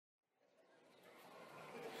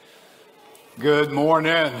Good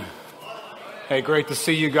morning. Hey, great to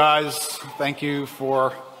see you guys. Thank you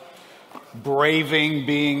for braving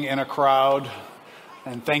being in a crowd.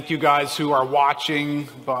 And thank you guys who are watching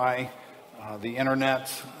by the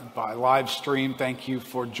internet, by live stream. Thank you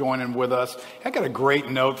for joining with us. I got a great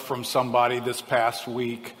note from somebody this past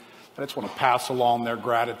week. I just want to pass along their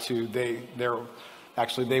gratitude. They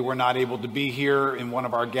were not able to be here in one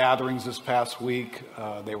of our gatherings this past week.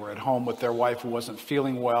 They were at home with their wife who wasn't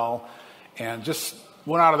feeling well. And just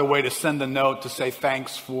went out of the way to send a note to say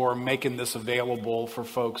thanks for making this available for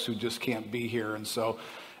folks who just can't be here. And so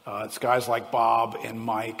it's guys like Bob and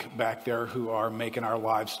Mike back there who are making our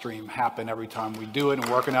live stream happen every time we do it and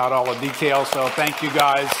working out all the details. So thank you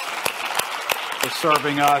guys for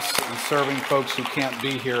serving us and serving folks who can't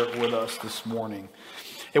be here with us this morning.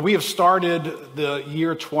 And we have started the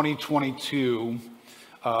year 2022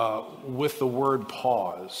 with the word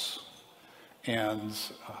pause. And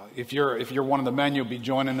if you're one of the men, you'll be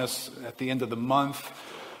joining us at the end of the month.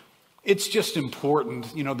 It's just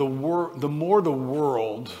important, you know, the more the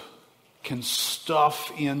world can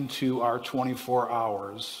stuff into our 24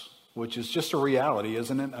 hours, which is just a reality,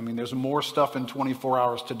 isn't it? I mean, there's more stuff in 24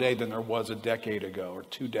 hours today than there was a decade ago or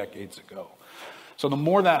 2 decades ago. So the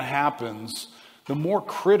more that happens, the more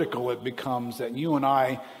critical it becomes that you and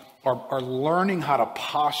I are learning how to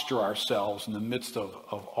posture ourselves in the midst of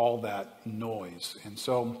all that noise. And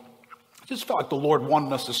so I just felt like the Lord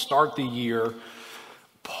wanted us to start the year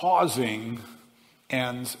pausing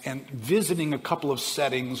and visiting a couple of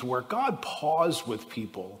settings where God paused with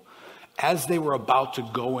people as they were about to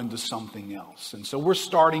go into something else. And so we're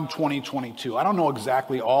starting 2022. I don't know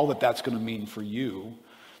exactly all that that's going to mean for you.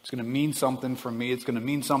 It's going to mean something for me. It's going to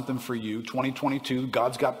mean something for you. 2022,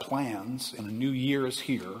 God's got plans, and a new year is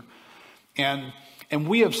here. And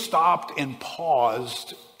we have stopped and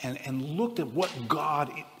paused and looked at what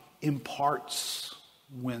God imparts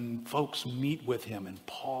when folks meet with him and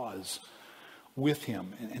pause with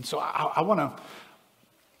him. And so I want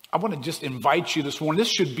to just invite you this morning.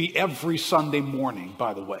 This should be every Sunday morning,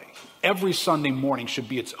 by the way. Every Sunday morning should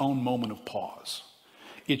be its own moment of pause.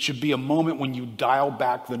 It should be a moment when you dial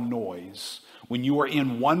back the noise, when you are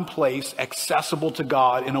in one place accessible to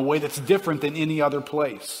God in a way that's different than any other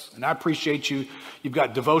place. And I appreciate you. You've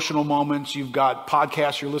got devotional moments. You've got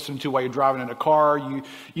podcasts you're listening to while you're driving in a car.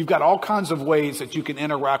 You've got all kinds of ways that you can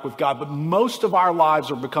interact with God. But most of our lives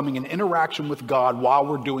are becoming an interaction with God while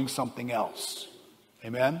we're doing something else.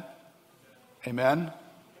 Amen? Amen?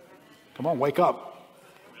 Come on, wake up.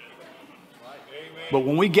 But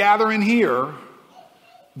when we gather in here,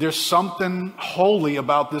 there's something holy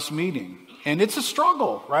about this meeting. And it's a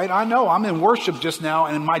struggle, right? I know I'm in worship just now,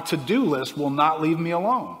 and my to-do list will not leave me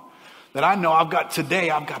alone. That I know I've got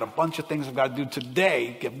a bunch of things I've got to do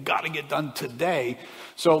today. I've got to get done today.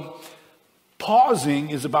 So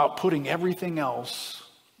pausing is about putting everything else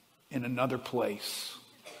in another place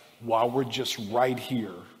while we're just right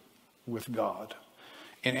here with God.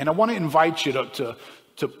 And I want to invite you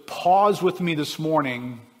to pause with me this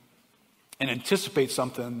morning and anticipate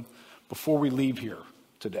something before we leave here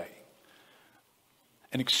today.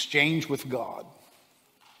 An exchange with God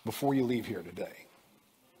before you leave here today.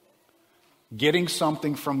 Getting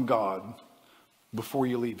something from God before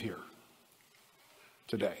you leave here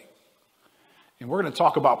today. And we're going to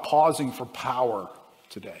talk about pausing for power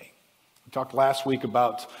today. We talked last week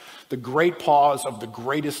about the great pause of the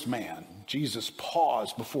greatest man. Jesus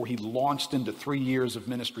paused before he launched into 3 years of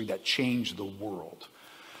ministry that changed the world.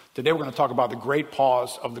 Today we're going to talk about the great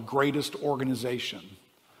pause of the greatest organization.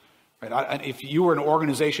 Right? If you were an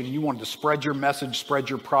organization and you wanted to spread your message, spread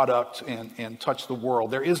your product, and touch the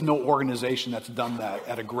world, there is no organization that's done that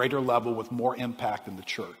at a greater level with more impact than the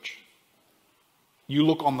church. You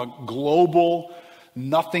look on the global,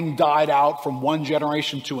 nothing died out from one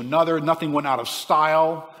generation to another, nothing went out of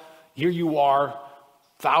style. Here you are,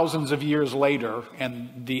 thousands of years later,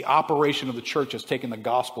 and the operation of the church has taken the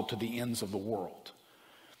gospel to the ends of the world.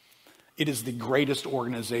 It is the greatest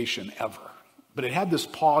organization ever. But it had this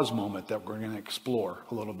pause moment that we're going to explore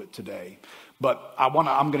a little bit today. But I'm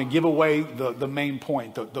going to give away the main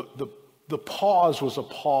point. The pause was a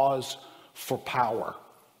pause for power.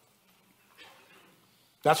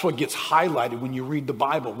 That's what gets highlighted when you read the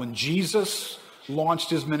Bible. When Jesus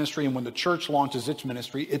launched his ministry and when the church launches its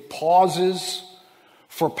ministry, it pauses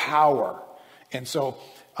for power. And so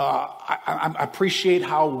I appreciate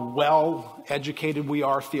how well educated we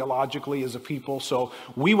are theologically as a people. So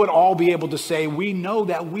we would all be able to say, we know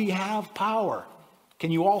that we have power.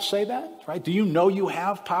 Can you all say that? Right? Do you know you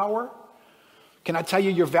have power? Can I tell you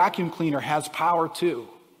your vacuum cleaner has power too?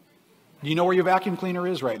 Do you know where your vacuum cleaner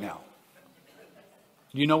is right now?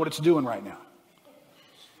 Do you know what it's doing right now?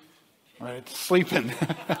 right? It's sleeping.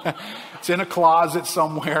 It's in a closet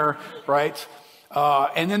somewhere, right?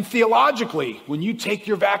 And then theologically, when you take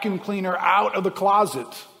your vacuum cleaner out of the closet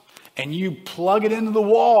and you plug it into the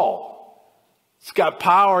wall, it's got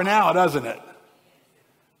power now, doesn't it?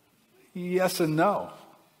 Yes and no.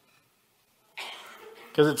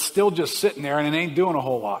 Because it's still just sitting there and it ain't doing a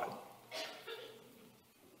whole lot.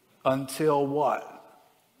 Until what?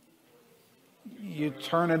 You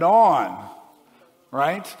turn it on,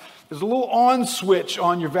 right? There's a little on switch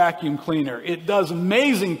on your vacuum cleaner. It does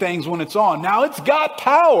amazing things when it's on. Now it's got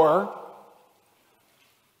power,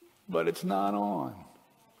 but it's not on.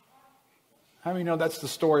 How many know that's the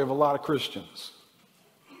story of a lot of Christians?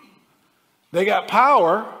 They got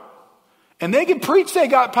power, and they can preach they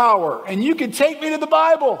got power, and you can take me to the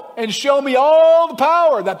Bible and show me all the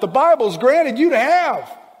power that the Bible's granted you to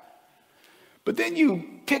have. But then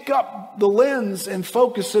you pick up the lens and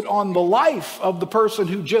focus it on the life of the person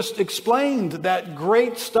who just explained that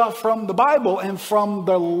great stuff from the Bible, and from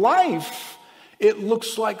the life, it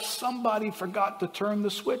looks like somebody forgot to turn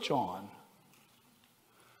the switch on.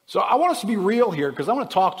 So I want us to be real here, because I want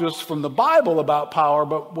to talk to us from the Bible about power,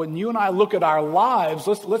 but when you and I look at our lives,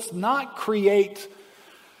 let's not create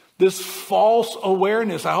this false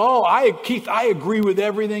awareness. Oh, Keith, I agree with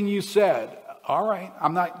everything you said. All right,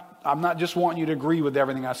 I'm not just wanting you to agree with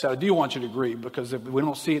everything I said. I do want you to agree, because if we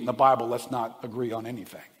don't see it in the Bible, let's not agree on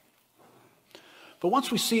anything. But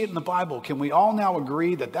once we see it in the Bible, can we all now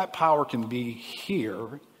agree that that power can be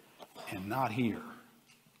here and not here?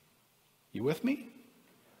 You with me?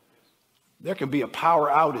 There can be a power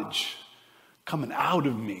outage coming out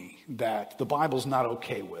of me that the Bible's not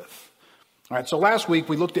okay with. All right, so last week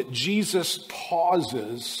we looked at Jesus'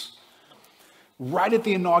 pauses right at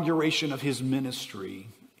the inauguration of his ministry,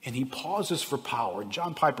 and he pauses for power. And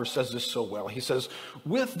John Piper says this so well. He says,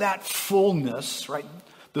 with that fullness, right,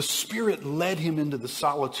 the Spirit led him into the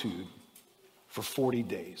solitude for 40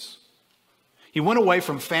 days. He went away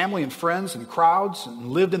from family and friends and crowds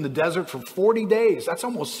and lived in the desert for 40 days. That's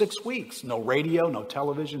almost 6 weeks. No radio, no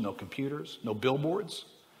television, no computers, no billboards.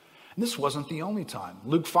 And this wasn't the only time.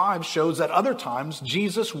 Luke 5 shows that other times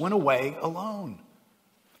Jesus went away alone.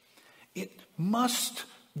 It must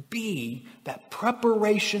be that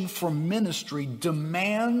preparation for ministry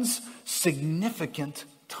demands significant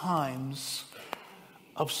times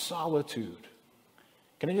of solitude.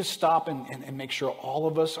 Can I just stop and make sure all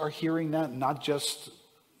of us are hearing that? Not just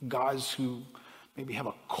guys who maybe have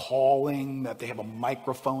a calling, that they have a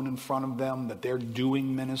microphone in front of them, that they're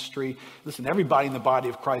doing ministry. Listen, everybody in the body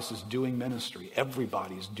of Christ is doing ministry.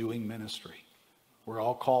 Everybody is doing ministry. We're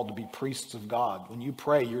all called to be priests of God. When you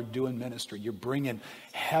pray, you're doing ministry. You're bringing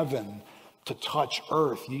heaven to touch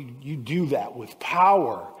earth. You do that with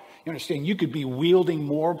power. You understand, you could be wielding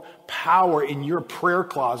more power in your prayer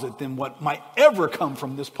closet than what might ever come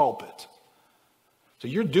from this pulpit. So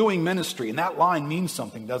you're doing ministry, and that line means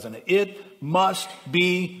something, doesn't it? It must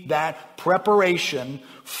be that preparation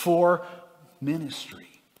for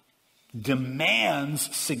ministry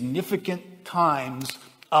demands significant times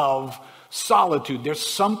of solitude. There's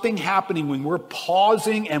something happening when we're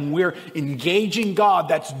pausing and we're engaging God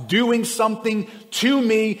that's doing something to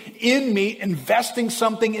me, in me, investing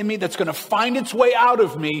something in me that's going to find its way out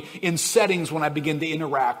of me in settings when I begin to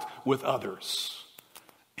interact with others.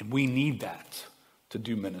 And we need that to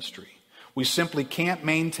do ministry. We simply can't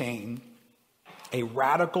maintain a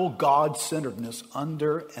radical God-centeredness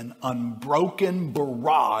under an unbroken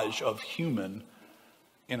barrage of human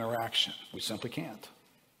interaction. We simply can't.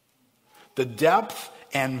 The depth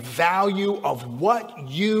and value of what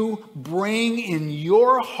you bring in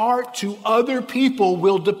your heart to other people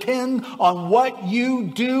will depend on what you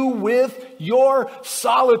do with your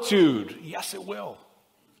solitude. Yes, it will.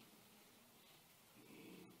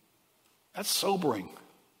 That's sobering.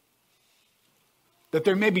 That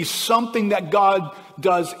there may be something that God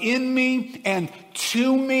does in me and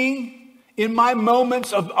to me in my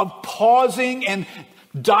moments of pausing and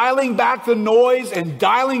dialing back the noise and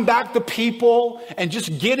dialing back the people and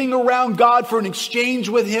just getting around God for an exchange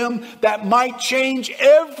with him that might change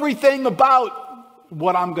everything about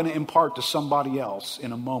what I'm going to impart to somebody else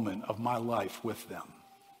in a moment of my life with them.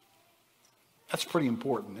 That's pretty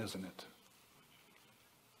important, isn't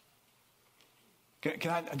it?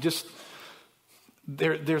 Can I just...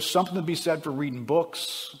 There's something to be said for reading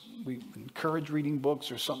books. We encourage reading books.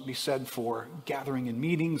 There's something to be said for gathering in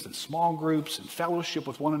meetings and small groups and fellowship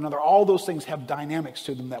with one another. All those things have dynamics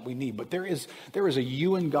to them that we need. But there is a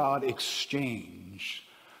you and God exchange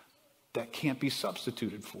that can't be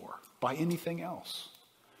substituted for by anything else.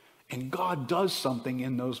 And God does something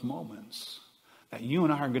in those moments that you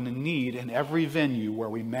and I are going to need in every venue where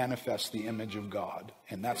we manifest the image of God.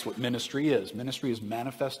 And that's what ministry is. Ministry is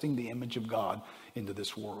manifesting the image of God into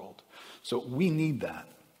this world. So we need that.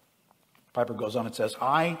 Piper goes on and says,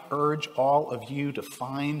 I urge all of you to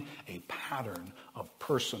find a pattern of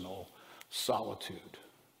personal solitude.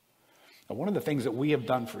 Now, one of the things that we have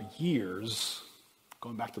done for years,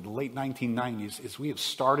 going back to the late 1990s, is we have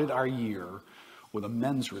started our year with a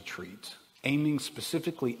men's retreat, aiming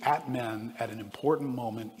specifically at men at an important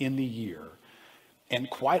moment in the year. And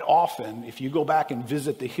quite often, if you go back and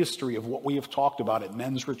visit the history of what we have talked about at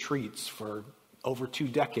men's retreats for over 2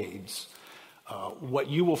 decades, what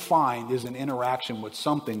you will find is an interaction with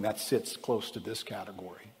something that sits close to this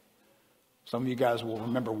category. Some of you guys will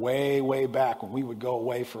remember way, way back when we would go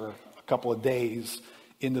away for a couple of days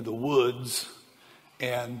into the woods,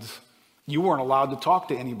 and you weren't allowed to talk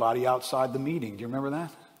to anybody outside the meeting. Do you remember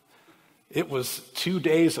that? It was 2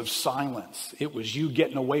 days of silence. It was you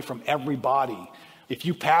getting away from everybody. If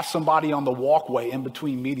you passed somebody on the walkway in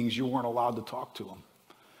between meetings, you weren't allowed to talk to them.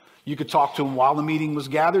 You could talk to them while the meeting was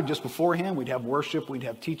gathered. Just beforehand, we'd have worship, we'd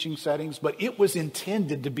have teaching settings, but it was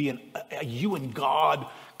intended to be a you and God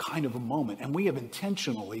kind of a moment. And we have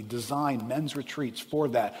intentionally designed men's retreats for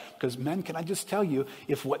that. Because men, can I just tell you,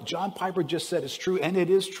 if what John Piper just said is true, and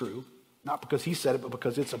it is true, not because he said it, but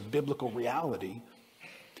because it's a biblical reality,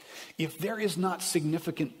 if there is not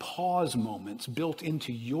significant pause moments built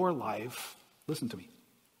into your life, listen to me,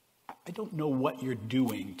 I don't know what you're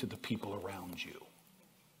doing to the people around you.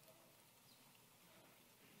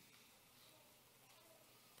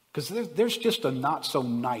 Because there's just a not so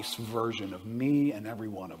nice version of me and every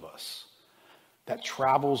one of us that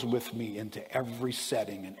travels with me into every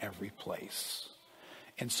setting and every place.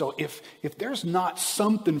 And so if there's not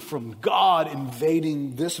something from God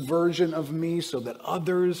invading this version of me so that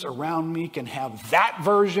others around me can have that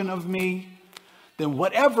version of me, then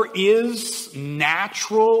whatever is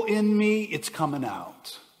natural in me, it's coming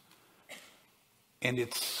out. And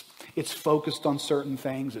it's focused on certain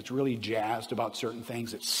things. It's really jazzed about certain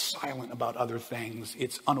things. It's silent about other things.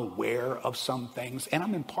 It's unaware of some things. And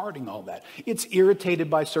I'm imparting all that. It's irritated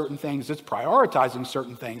by certain things. It's prioritizing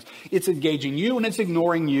certain things. It's engaging you and it's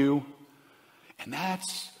ignoring you. And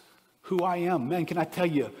that's who I am. Man, can I tell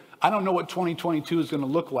you, I don't know what 2022 is going to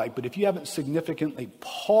look like, but if you haven't significantly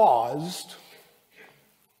paused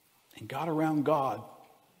and got around God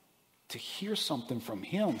to hear something from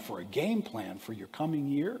Him for a game plan for your coming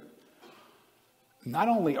year, not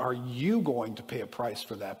only are you going to pay a price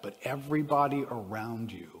for that, but everybody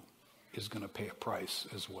around you is going to pay a price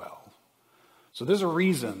as well. So there's a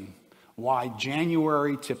reason why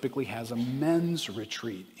January typically has a men's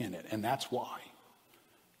retreat in it, and that's why.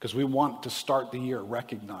 Because we want to start the year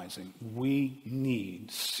recognizing we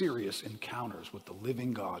need serious encounters with the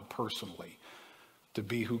living God personally to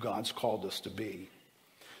be who God's called us to be.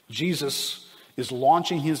 Jesus is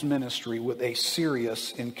launching his ministry with a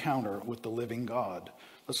serious encounter with the living God.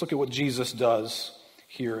 Let's look at what Jesus does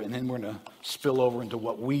here, and then we're going to spill over into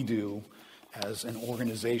what we do as an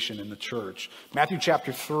organization in the church. Matthew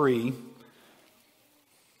chapter 3.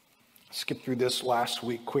 Skipped through this last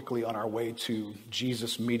week quickly on our way to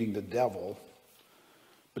Jesus meeting the devil.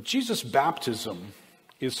 But Jesus' baptism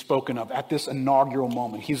is spoken of at this inaugural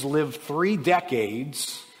moment. He's lived 3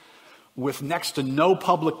 decades with next to no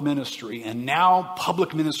public ministry, and now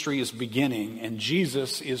public ministry is beginning, and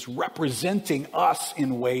Jesus is representing us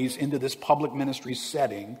in ways into this public ministry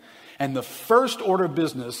setting. And the first order of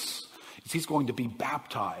business is he's going to be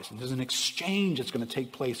baptized, and there's an exchange that's going to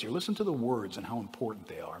take place here. Listen to the words and how important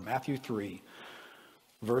they are. Matthew 3,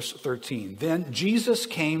 verse 13. Then Jesus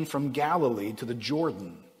came from Galilee to the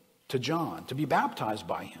Jordan to John to be baptized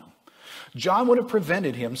by him. John would have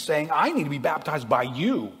prevented him, saying, I need to be baptized by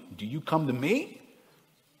you. Do you come to me?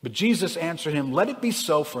 But Jesus answered him, let it be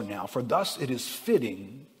so for now, for thus it is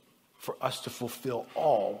fitting for us to fulfill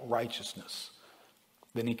all righteousness.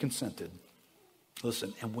 Then he consented.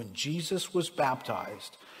 Listen, and when Jesus was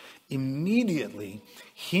baptized, immediately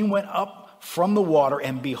he went up from the water,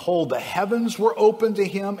 and behold, the heavens were opened to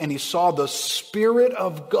him, and he saw the Spirit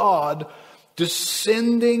of God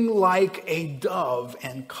descending like a dove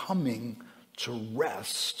and coming to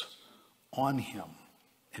rest on him.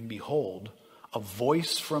 And behold, a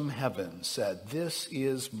voice from heaven said, this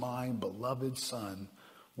is my beloved Son,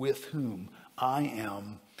 with whom I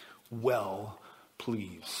am well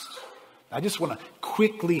pleased. I just want to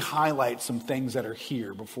quickly highlight some things that are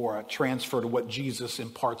here before I transfer to what Jesus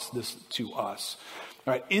imparts this to us.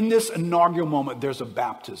 All right, in this inaugural moment, there's a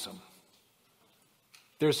baptism.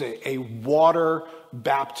 There's a water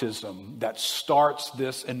baptism that starts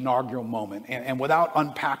this inaugural moment. And without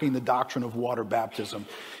unpacking the doctrine of water baptism,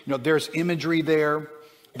 there's imagery there.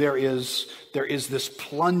 There is this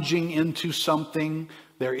plunging into something.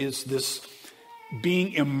 There is this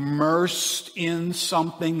being immersed in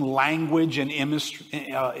something, language and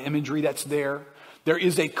imagery that's there. There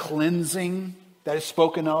is a cleansing that is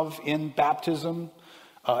spoken of in baptism.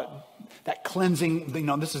 That cleansing,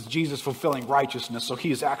 this is Jesus fulfilling righteousness. So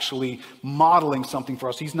he is actually modeling something for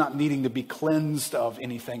us. He's not needing to be cleansed of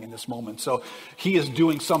anything in this moment. So he is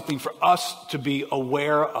doing something for us to be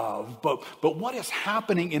aware of. But what is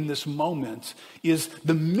happening in this moment is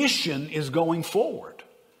the mission is going forward.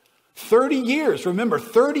 30 years, remember,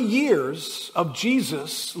 30 years of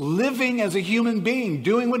Jesus living as a human being,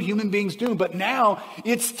 doing what human beings do. But now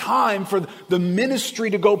it's time for the ministry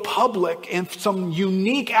to go public, and some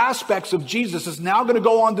unique aspects of Jesus is now going to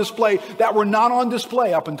go on display that were not on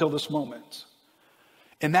display up until this moment.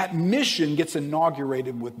 And that mission gets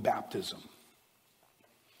inaugurated with baptism.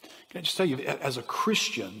 Can I just tell you, as a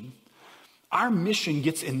Christian, our mission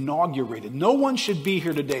gets inaugurated. No one should be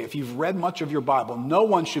here today. If you've read much of your Bible, no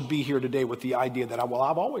one should be here today with the idea that, I've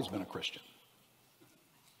always been a Christian.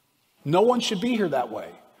 No one should be here that way.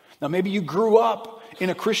 Now, maybe you grew up in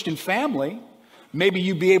a Christian family. Maybe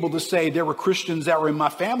you'd be able to say there were Christians that were in my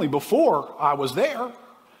family before I was there.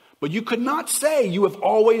 But you could not say you have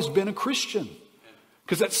always been a Christian.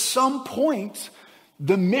 Because at some point,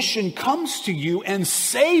 the mission comes to you and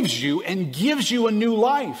saves you and gives you a new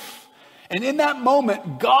life. And in that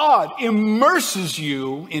moment, God immerses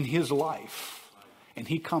you in his life. And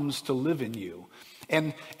he comes to live in you.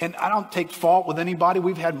 And I don't take fault with anybody.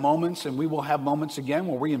 We've had moments, and we will have moments again,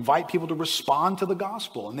 where we invite people to respond to the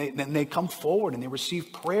gospel. And they come forward and they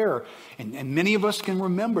receive prayer. And many of us can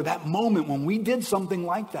remember that moment when we did something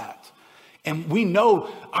like that. And we know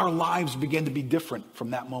our lives began to be different from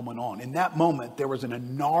that moment on. In that moment, there was an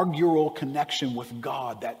inaugural connection with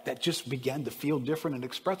God that just began to feel different and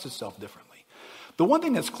express itself differently. The one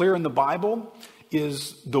thing that's clear in the Bible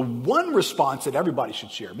is the one response that everybody should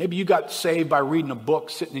share. Maybe you got saved by reading a book,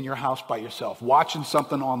 sitting in your house by yourself, watching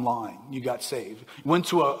something online. You got saved. You went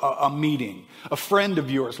to a meeting. A friend of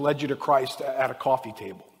yours led you to Christ at a coffee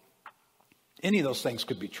table. Any of those things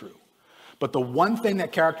could be true. But the one thing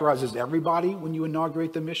that characterizes everybody when you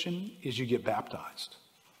inaugurate the mission is you get baptized.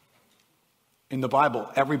 In the Bible,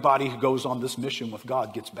 everybody who goes on this mission with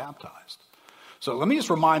God gets baptized. So let me just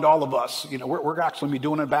remind all of us, we're actually going to be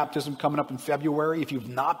doing a baptism coming up in February. If you've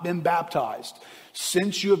not been baptized,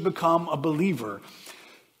 since you have become a believer,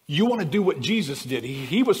 you want to do what Jesus did.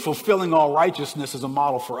 He was fulfilling all righteousness as a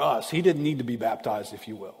model for us. He didn't need to be baptized, if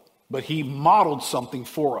you will. But he modeled something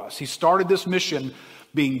for us. He started this mission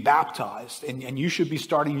being baptized, and you should be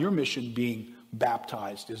starting your mission being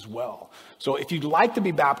baptized as well. So if you'd like to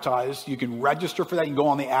be baptized, you can register for that. You can go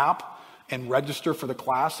on the app and register for the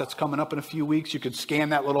class that's coming up in a few weeks. You could scan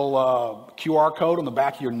that little QR code on the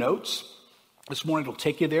back of your notes. This morning it'll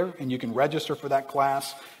take you there, and you can register for that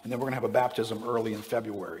class, and then we're going to have a baptism early in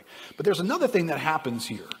February. But there's another thing that happens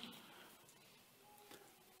here.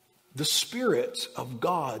 The Spirit of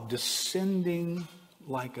God descending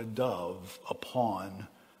like a dove upon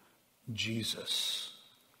Jesus.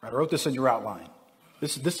 Right, I wrote this in your outline.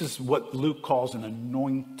 This is what Luke calls an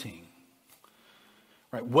anointing.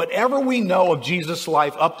 Right, whatever we know of Jesus'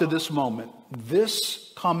 life up to this moment,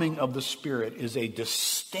 this coming of the Spirit is a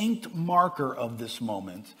distinct marker of this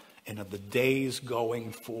moment and of the days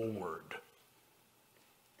going forward.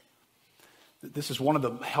 This is one of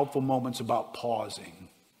the helpful moments about pausing.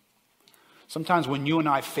 Sometimes when you and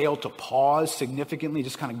I fail to pause significantly,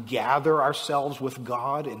 just kind of gather ourselves with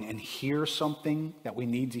God and hear something that we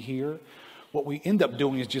need to hear, what we end up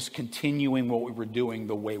doing is just continuing what we were doing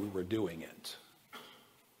the way we were doing it.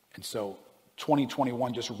 And so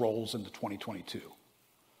 2021 just rolls into 2022.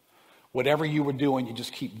 Whatever you were doing, you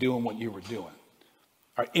just keep doing what you were doing.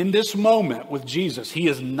 All right, in this moment with Jesus, he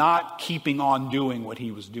is not keeping on doing what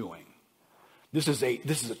he was doing. This is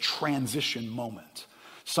a transition moment.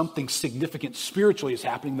 Something significant spiritually is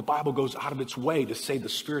happening. The Bible goes out of its way to say the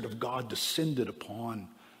Spirit of God descended upon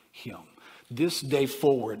him. This day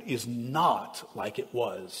forward is not like it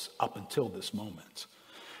was up until this moment.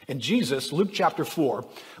 And Jesus, Luke chapter 4,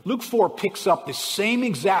 Luke 4 picks up the same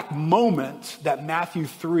exact moment that Matthew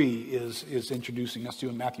 3 is introducing us to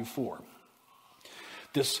in Matthew 4.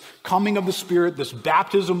 This coming of the Spirit, this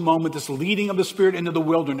baptism moment, this leading of the Spirit into the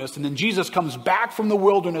wilderness. And then Jesus comes back from the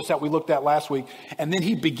wilderness that we looked at last week. And then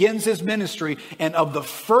he begins his ministry. And of the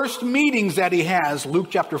first meetings that he has, Luke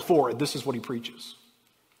chapter 4, this is what he preaches.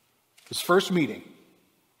 His first meeting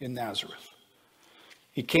in Nazareth.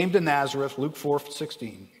 He came to Nazareth, Luke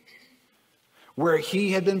 4:16, where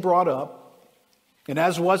he had been brought up. And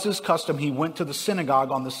as was his custom, he went to the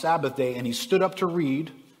synagogue on the Sabbath day, and he stood up to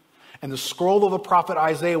read. And the scroll of the prophet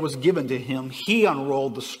Isaiah was given to him. He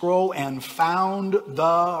unrolled the scroll and found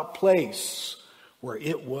the place where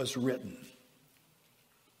it was written,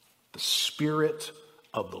 "The Spirit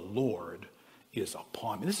of the Lord is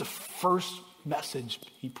upon me." This is the first message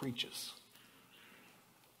he preaches.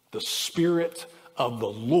 The Spirit of the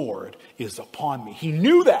Lord is upon me. He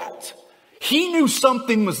knew that. He knew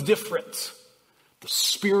something was different. The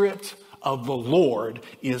Spirit of the Lord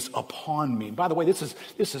is upon me. By the way, this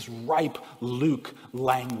is ripe Luke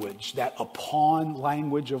language, that upon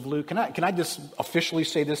language of Luke. Can I just officially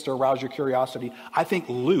say this to arouse your curiosity? I think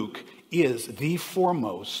Luke is the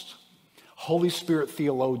foremost Holy Spirit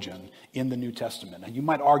theologian in the New Testament. And you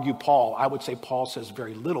might argue Paul. I would say Paul says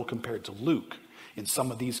very little compared to Luke in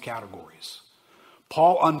some of these categories.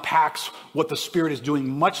 Paul unpacks what the Spirit is doing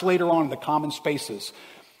much later on in the common spaces.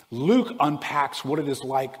 Luke unpacks what it is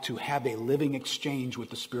like to have a living exchange with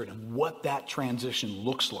the Spirit and what that transition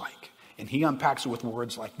looks like. And he unpacks it with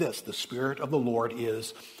words like this: "The Spirit of the Lord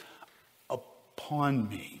is upon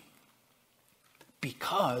me,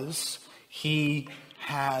 because he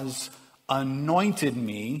has anointed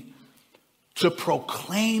me to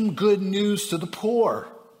proclaim good news to the poor.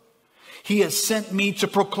 He has sent me to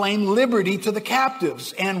proclaim liberty to the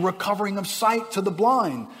captives and recovering of sight to the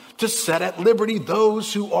blind, to set at liberty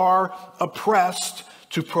those who are oppressed,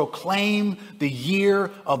 to proclaim the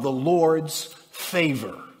year of the Lord's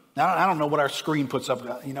favor." Now, I don't know what our screen puts up.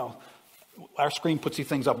 Our screen puts these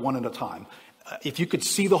things up one at a time. If you could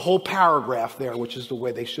see the whole paragraph there, which is the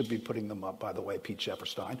way they should be putting them up, by the way, Pete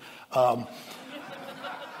Shepperstein.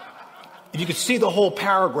 If you could see the whole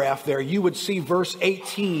paragraph there, you would see verse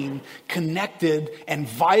 18 connected and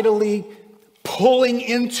vitally pulling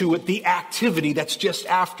into it the activity that's just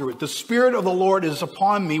after it. The Spirit of the Lord is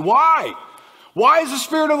upon me. Why? Why is the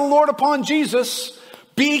Spirit of the Lord upon Jesus?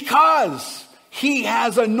 Because he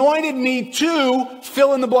has anointed me to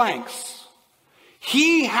fill in the blanks.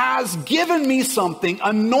 He has given me something,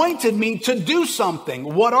 anointed me to do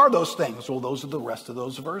something. What are those things? Well, those are the rest of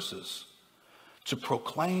those verses. To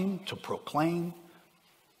proclaim, to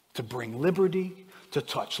bring liberty, to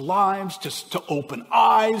touch lives, to open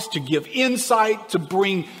eyes, to give insight, to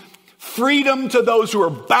bring freedom to those who are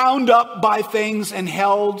bound up by things and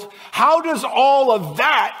held. How does all of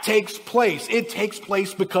that take place? It takes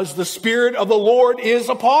place because the Spirit of the Lord is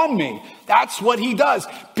upon me. That's what he does.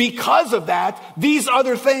 Because of that, these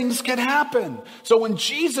other things can happen. So when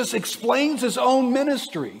Jesus explains his own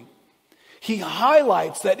ministry, he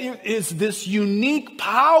highlights that it is this unique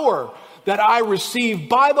power that I receive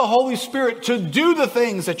by the Holy Spirit to do the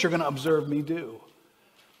things that you're going to observe me do.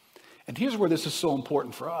 And here's where this is so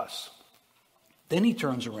important for us. Then he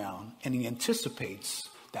turns around and he anticipates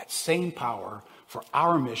that same power for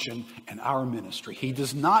our mission and our ministry. He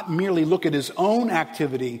does not merely look at his own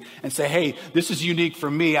activity and say, "Hey, this is unique for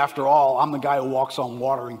me. After all, I'm the guy who walks on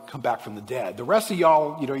water and come back from the dead." The rest of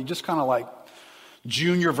y'all, you're just kind of like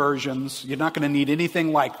junior versions. You're not going to need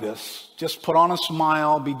anything like this. Just put on a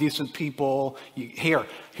smile, be decent people.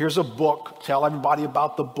 Here's a book. Tell everybody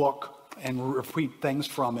about the book and repeat things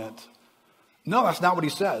from it. No, that's not what he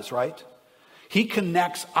says, right? He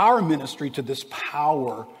connects our ministry to this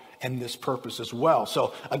power and this purpose as well.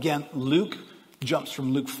 So again, Luke jumps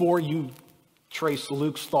from Luke 4. You trace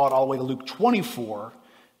Luke's thought all the way to Luke 24.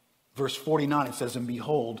 Verse 49, it says, "And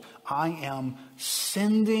behold, I am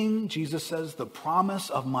sending," Jesus says, "the promise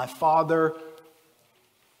of my Father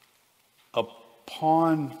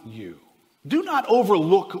upon you." Do not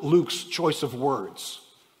overlook Luke's choice of words,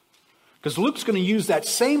 because Luke's going to use that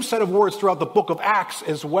same set of words throughout the book of Acts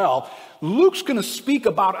as well. Luke's going to speak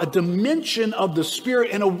about a dimension of the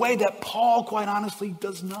Spirit in a way that Paul, quite honestly,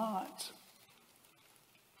 does not.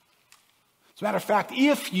 As a matter of fact,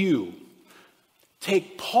 if you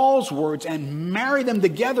take Paul's words and marry them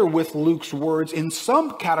together with Luke's words, in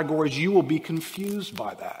some categories you will be confused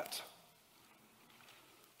by that.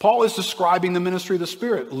 Paul is describing the ministry of the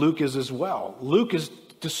Spirit. Luke is as well. Luke is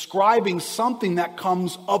describing something that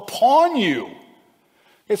comes upon you.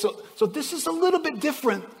 Okay, so this is a little bit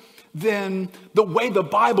different than the way the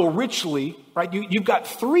Bible richly, right? You've got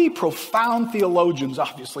three profound theologians,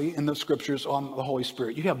 obviously, in the scriptures on the Holy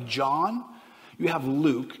Spirit. You have John, you have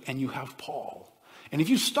Luke, and you have Paul. And if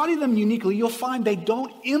you study them uniquely, you'll find they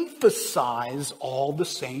don't emphasize all the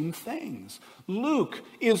same things. Luke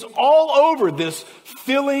is all over this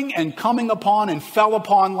filling and coming upon and fell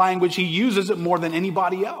upon language. He uses it more than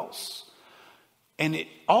anybody else. And it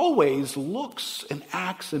always looks and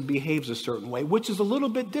acts and behaves a certain way, which is a little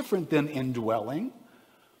bit different than indwelling,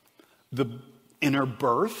 the inner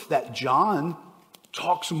birth that John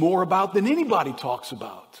talks more about than anybody talks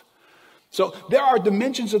about. So there are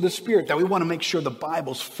dimensions of the Spirit that we want to make sure the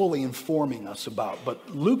Bible's fully informing us about.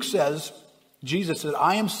 But Luke says, Jesus said,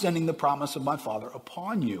 I am sending the promise of my Father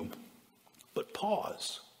upon you. But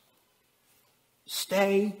pause.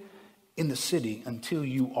 Stay in the city until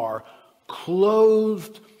you are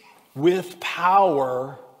clothed with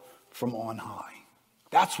power from on high.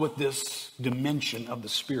 That's what this dimension of the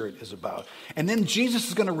Spirit is about. And then Jesus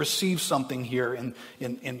is going to receive something here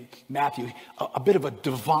in Matthew, a bit of a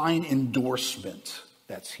divine endorsement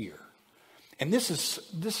that's here. And this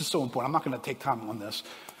is so important. I'm not going to take time on this.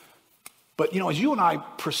 But, as you and I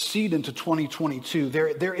proceed into 2022,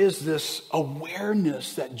 there is this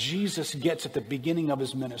awareness that Jesus gets at the beginning of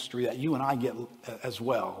his ministry, that you and I get as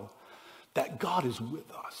well, that God is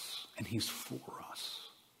with us and he's for us.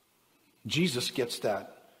 Jesus gets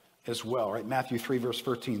that as well, right? Matthew 3, verse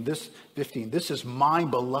 15. This is my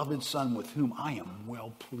beloved Son with whom I am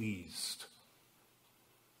well pleased.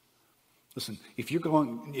 Listen, if you're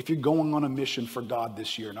going on a mission for God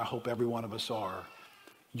this year, and I hope every one of us are,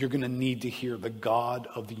 you're going to need to hear the God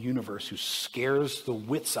of the universe who scares the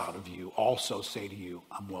wits out of you also say to you,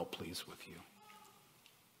 I'm well pleased with you.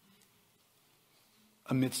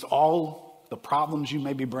 Amidst all the problems you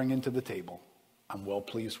may be bringing to the table, I'm well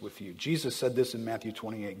pleased with you. Jesus said this in Matthew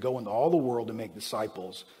 28, go into all the world and make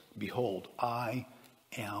disciples. Behold, I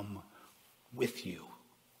am with you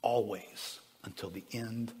always until the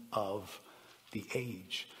end of the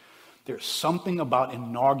age. There's something about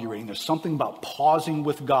inaugurating. There's something about pausing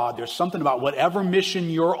with God. There's something about whatever mission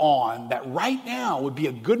you're on that right now would be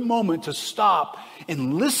a good moment to stop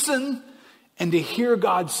and listen and to hear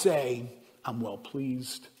God say, I'm well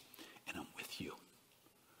pleased and I'm with you.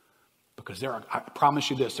 Because I promise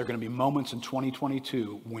you this, there are going to be moments in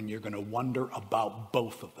 2022 when you're going to wonder about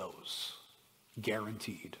both of those.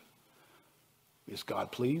 Guaranteed. Is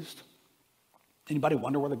God pleased? Anybody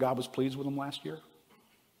wonder whether God was pleased with them last year?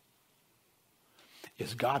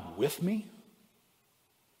 Is God with me?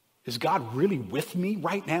 Is God really with me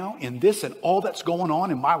right now in this and all that's going on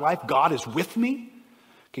in my life? God is with me?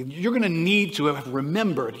 Okay, you're going to need to have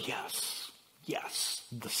remembered, yes,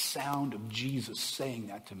 the sound of Jesus saying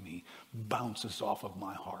that to me bounces off of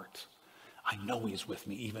my heart. I know he's with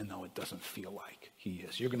me even though it doesn't feel like he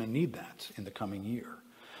is. You're going to need that in the coming year.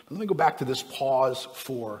 But let me go back to this pause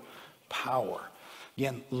for power.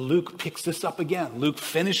 Again, Luke picks this up again. Luke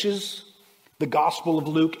finishes the Gospel of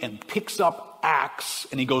Luke and picks up Acts,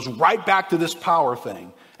 and he goes right back to this power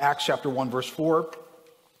thing. Acts chapter 1, verse 4.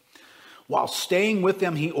 While staying with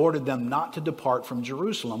them, he ordered them not to depart from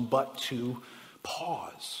Jerusalem, but to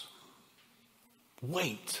pause.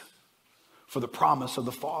 Wait for the promise of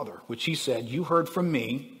the Father, which he said, you heard from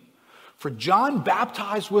me. For John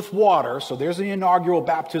baptized with water, so there's the inaugural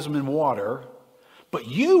baptism in water, but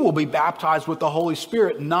you will be baptized with the Holy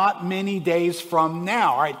Spirit not many days from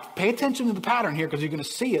now. All right, pay attention to the pattern here because you're going to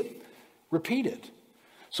see it repeated.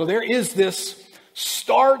 So there is this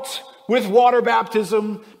start with water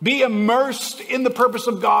baptism, be immersed in the purpose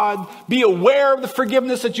of God, be aware of the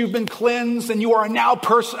forgiveness that you've been cleansed and you are now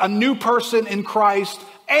a new person in Christ,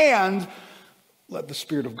 and let the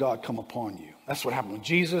Spirit of God come upon you. That's what happened with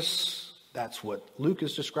Jesus. That's what Luke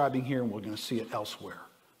is describing here, and we're going to see it elsewhere.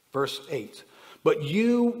 Verse 8. But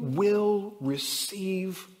you will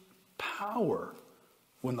receive power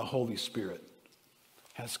when the Holy Spirit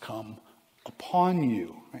has come upon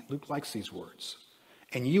you. Right? Luke likes these words.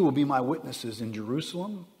 And you will be my witnesses in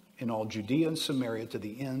Jerusalem, in all Judea and Samaria, to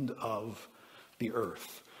the end of the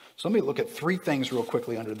earth. So let me look at three things real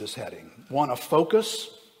quickly under this heading. One, a focus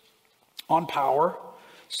on power.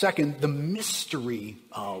 Second, the mystery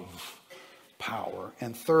of power.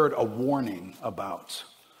 And third, a warning about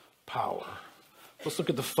power. Let's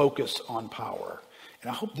look at the focus on power.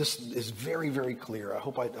 And I hope this is very, very clear. I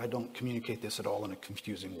hope I don't communicate this at all in a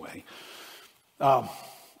confusing way.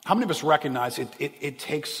 How many of us recognize it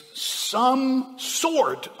takes some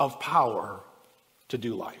sort of power to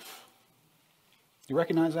do life? You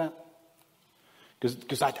recognize that?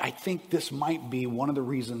 Because I think this might be one of the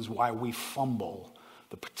reasons why we fumble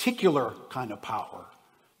the particular kind of power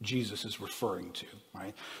Jesus is referring to,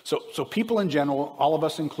 right? So people in general, all of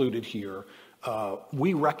us included here,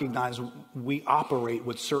 we recognize we operate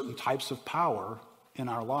with certain types of power in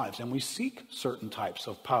our lives, and we seek certain types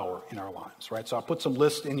of power in our lives, right? So I put some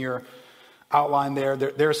lists in your outline there.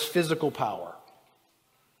 There's physical power.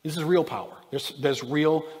 This is real power. There's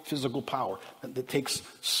real physical power that takes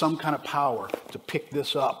some kind of power to pick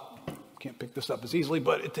this up, can't pick this up as easily,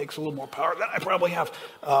 but it takes a little more power than I probably have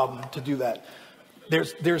to do that.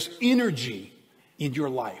 There's energy in your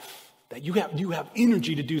life that you have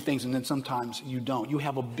energy to do things, and then sometimes you don't. You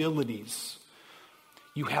have abilities.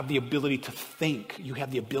 You have the ability to think. You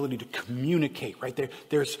have the ability to communicate, right?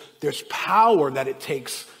 There's power that it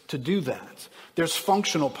takes to do that. There's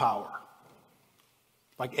functional power,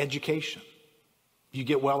 like education. You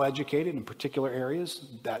get well educated in particular areas,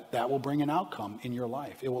 that will bring an outcome in your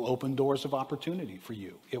life. It will open doors of opportunity for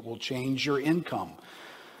you. It will change your income.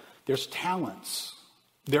 There's talents.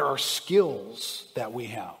 There are skills that we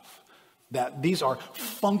have. That these are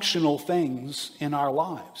functional things in our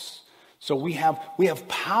lives. So we have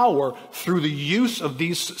power through the use of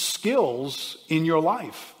these skills in your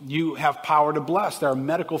life. You have power to bless. There are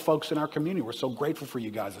medical folks in our community. We're so grateful for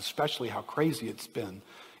you guys, especially how crazy it's been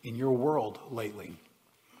in your world lately.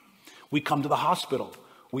 We come to the hospital.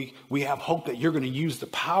 We have hope that you're going to use the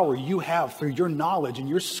power you have through your knowledge and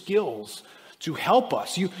your skills to help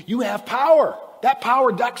us. You have power. That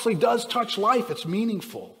power actually does touch life. It's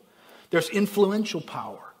meaningful. There's influential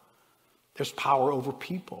power. There's power over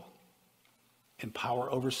people and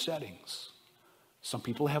power over settings. Some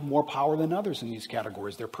people have more power than others in these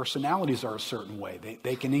categories. Their personalities are a certain way.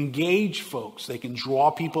 They can engage folks. They can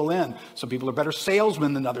draw people in. Some people are better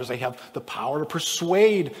salesmen than others. They have the power to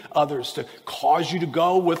persuade others, to cause you to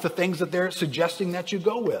go with the things that they're suggesting that you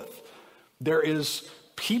go with. There is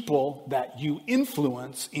people that you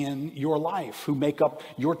influence in your life who make up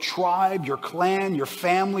your tribe, your clan, your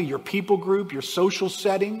family, your people group, your social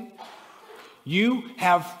setting. You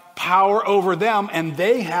have power over them, and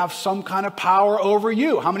they have some kind of power over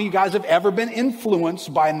you. How many of you guys have ever been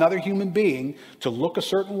influenced by another human being to look a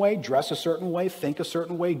certain way, dress a certain way, think a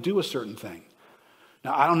certain way, do a certain thing?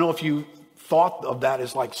 Now, I don't know if you thought of that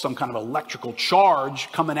as like some kind of electrical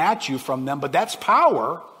charge coming at you from them, but that's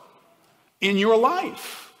power in your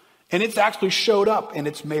life. And it's actually showed up and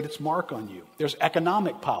it's made its mark on you. There's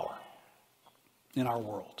economic power in our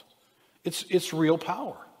world. It's real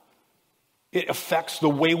power. It affects the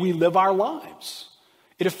way we live our lives.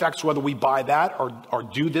 It affects whether we buy that or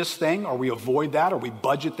do this thing, or we avoid that, or we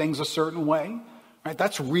budget things a certain way. Right?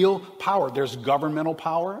 That's real power. There's governmental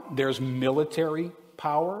power. There's military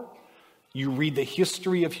power. You read the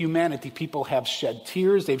history of humanity. People have shed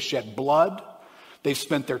tears. They've shed blood. They've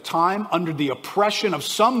spent their time under the oppression of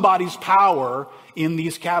somebody's power in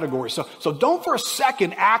these categories. So don't for a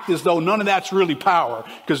second act as though none of that's really power.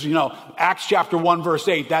 Because, Acts chapter 1, verse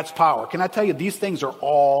 8, that's power. Can I tell you, these things are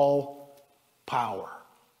all power.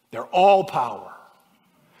 They're all power.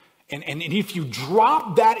 And if you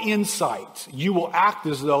drop that insight, you will act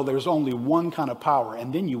as though there's only one kind of power.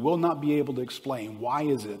 And then you will not be able to explain why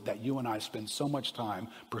is it that you and I spend so much time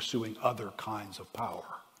pursuing other kinds of power.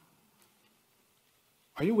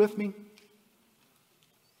 Are you with me?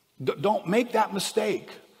 Don't make that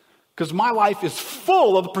mistake, because my life is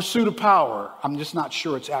full of the pursuit of power. I'm just not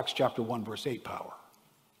sure it's Acts chapter 1, verse 8 power.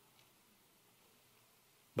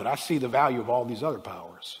 But I see the value of all these other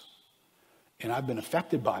powers, and I've been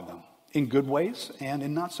affected by them in good ways and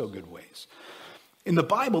in not so good ways. In the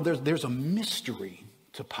Bible, there's a mystery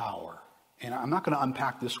to power. And I'm not going to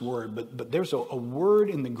unpack this word, but there's a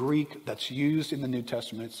word in the Greek that's used in the New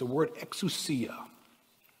Testament. It's the word exousia.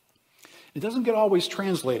 It doesn't get always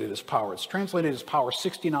translated as power. It's translated as power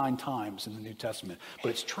 69 times in the New Testament, but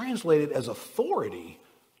it's translated as authority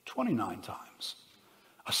 29 times.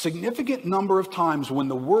 A significant number of times when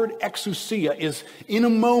the word exousia is in a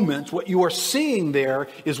moment, what you are seeing there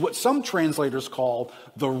is what some translators call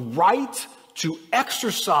the right to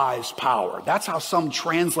exercise power. That's how some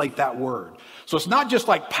translate that word. So it's not just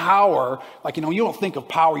like power, like, you don't think of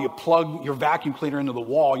power, you plug your vacuum cleaner into the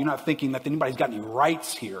wall. You're not thinking that anybody's got any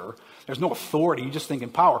rights here. There's no authority. You're just thinking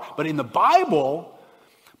power. But in the Bible,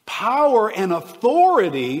 power and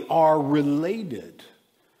authority are related.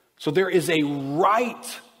 So there is a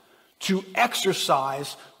right to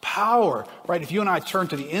exercise power, right? If you and I turn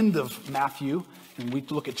to the end of Matthew and we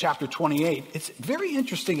look at chapter 28, it's very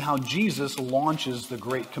interesting how Jesus launches the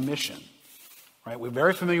Great Commission, right? We're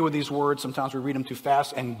very familiar with these words. Sometimes we read them too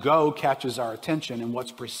fast, and go catches our attention, and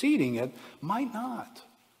what's preceding it might not.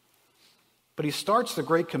 But he starts the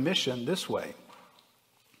Great Commission this way.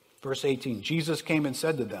 Verse 18, Jesus came and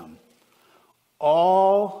said to them,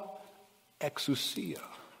 all exousia,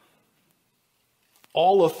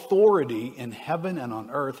 all authority in heaven and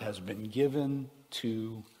on earth has been given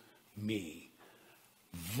to me.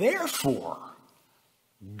 Therefore,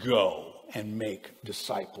 go and make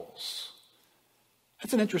disciples.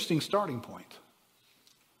 That's an interesting starting point.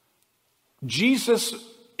 Jesus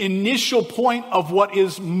initial point of what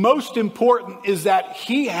is most important is that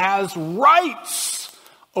he has rights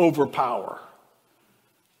over power.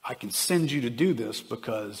 I can send you to do this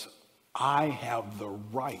because I have the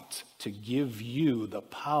right to give you the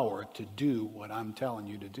power to do what I'm telling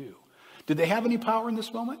you to do. Did they have any power in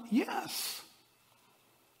this moment? Yes.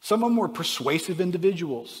 Some of them were persuasive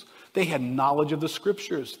individuals. They had knowledge of the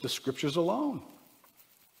scriptures. The scriptures alone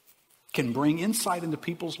can bring insight into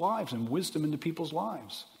people's lives and wisdom into people's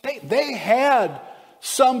lives. They had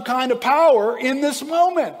some kind of power in this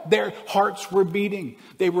moment. Their hearts were beating.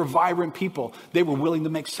 They were vibrant people. They were willing to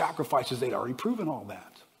make sacrifices. They'd already proven all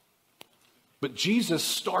that. But Jesus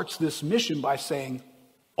starts this mission by saying,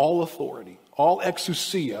 all authority, all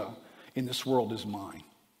exousia in this world is mine.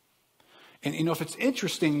 And if it's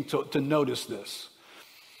interesting to notice this,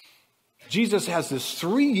 Jesus has this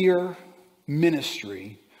 3-year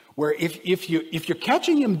ministry where if you're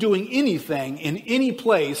catching him doing anything in any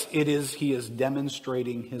place, he is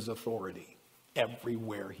demonstrating his authority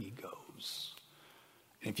everywhere he goes.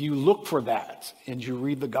 If you look for that and you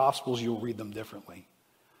read the Gospels, you'll read them differently.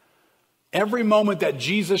 Every moment that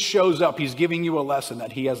Jesus shows up, he's giving you a lesson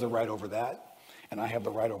that he has the right over that, and I have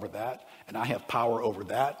the right over that, and I have power over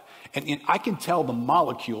that. And I can tell the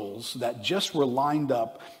molecules that just were lined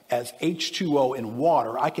up as H2O in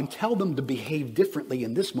water, I can tell them to behave differently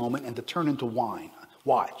in this moment and to turn into wine.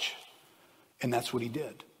 Watch. And that's what he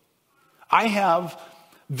did. I have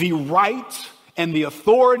the right and the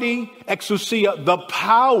authority, exousia, the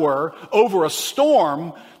power over a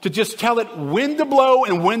storm to just tell it when to blow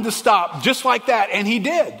and when to stop, just like that. And he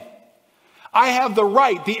did. I have the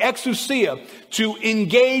right, the exousia, to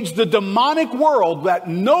engage the demonic world that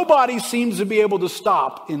nobody seems to be able to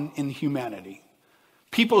stop in humanity.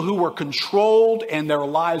 People who were controlled and their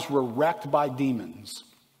lives were wrecked by demons.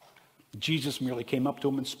 Jesus merely came up to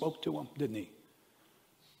them and spoke to them, didn't he?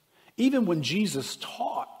 Even when Jesus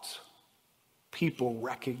taught, people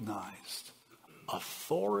recognized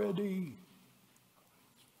authority.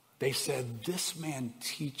 They said, this man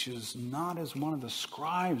teaches not as one of the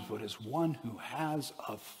scribes, but as one who has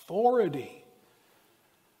authority.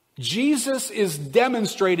 Jesus is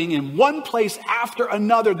demonstrating in one place after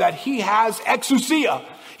another that he has exousia.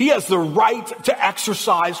 He has the right to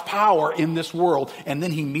exercise power in this world. And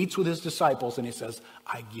then he meets with his disciples and he says,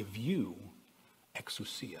 I give you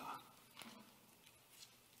exousia.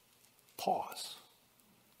 Pause.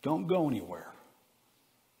 Don't go anywhere.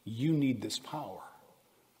 You need this power.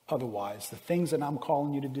 Otherwise, the things that I'm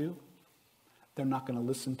calling you to do, they're not going to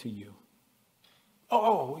listen to you.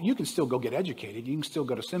 Oh, you can still go get educated. You can still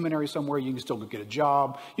go to seminary somewhere. You can still go get a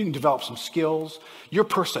job. You can develop some skills. Your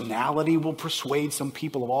personality will persuade some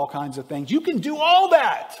people of all kinds of things. You can do all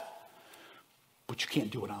that. But you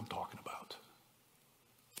can't do what I'm talking about.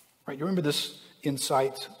 Right? You remember this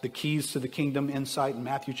insight, the keys to the kingdom insight in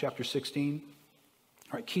Matthew chapter 16?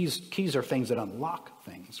 Right? Keys are things that unlock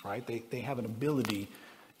things, right? They have an ability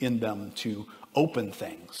in them to open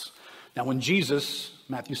things. Now when Jesus,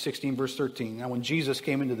 Matthew 16 verse 13, now when Jesus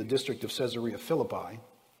came into the district of Caesarea Philippi,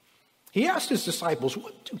 he asked his disciples,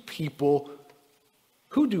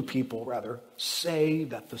 who do people say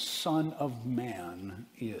that the Son of Man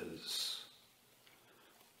is?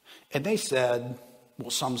 And they said, well,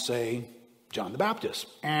 some say John the Baptist.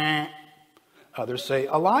 Others say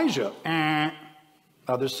Elijah.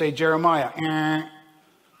 Others say Jeremiah.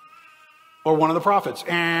 Or one of the prophets.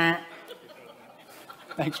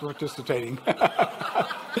 Thanks for participating.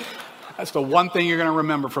 That's the one thing you're going to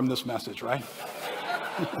remember from this message, right?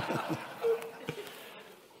 All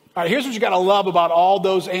right, here's what you got to love about all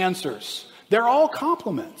those answers. They're all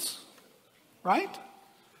compliments, right?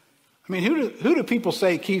 I mean, who do people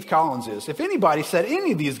say Keith Collins is? If anybody said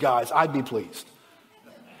any of these guys, I'd be pleased.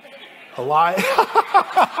 Elijah.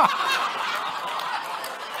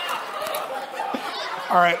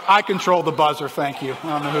 All right, I control the buzzer, thank you.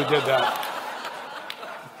 I don't know who did that.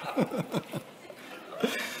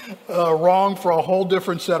 Wrong for a whole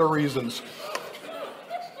different set of reasons.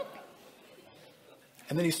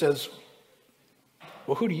 And then he says,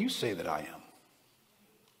 well, who do you say that I am?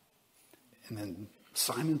 And then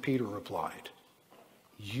Simon Peter replied,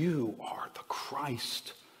 you are the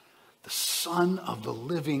Christ, the Son of the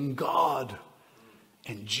living God.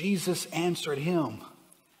 And Jesus answered him,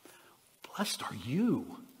 blessed are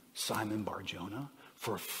you, Simon Bar-Jonah,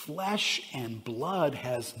 for flesh and blood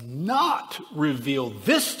has not revealed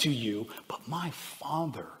this to you, but my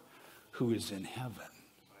Father who is in heaven.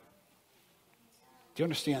 Do you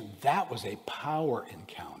understand? That was a power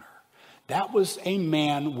encounter. That was a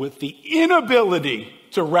man with the inability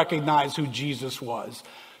to recognize who Jesus was,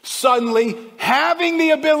 suddenly having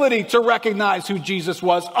the ability to recognize who Jesus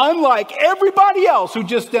was, unlike everybody else who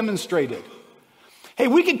just demonstrated. Hey,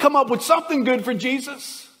 we can come up with something good for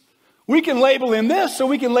Jesus. We can label him this or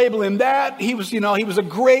we can label him that. He was a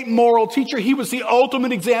great moral teacher. He was the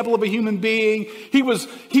ultimate example of a human being. He was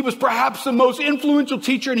perhaps the most influential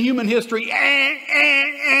teacher in human history.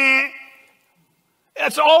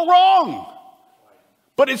 That's all wrong.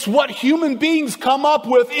 But it's what human beings come up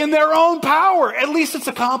with in their own power. At least it's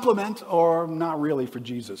a compliment, or not really for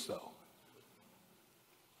Jesus, though.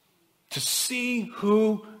 To see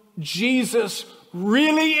who Jesus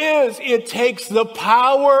really is, it takes the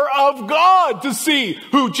power of God to see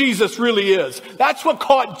who Jesus really is. That's what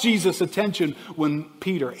caught Jesus' attention when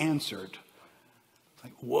Peter answered. It's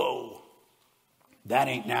like, whoa, that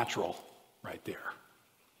ain't natural right there.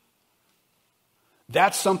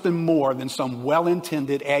 That's something more than some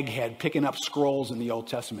well-intended egghead picking up scrolls in the Old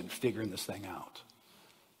Testament and figuring this thing out.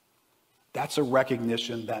 That's a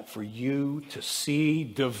recognition that for you to see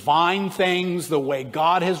divine things the way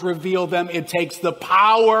God has revealed them, it takes the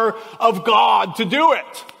power of God to do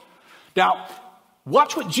it. Now,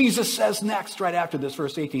 watch what Jesus says next right after this,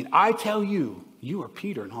 verse 18. I tell you, you are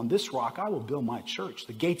Peter, and on this rock I will build my church.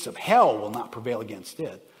 The gates of hell will not prevail against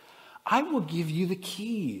it. I will give you the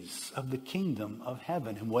keys of the kingdom of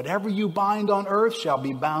heaven. And whatever you bind on earth shall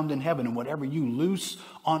be bound in heaven. And whatever you loose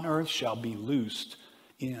on earth shall be loosed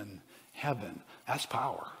in heaven. That's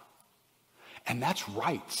power. And that's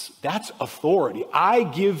rights. That's authority. I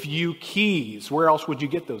give you keys. Where else would you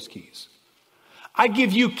get those keys? I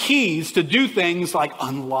give you keys to do things like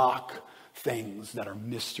unlock things that are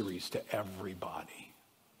mysteries to everybody.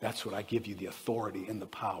 That's what I give you the authority and the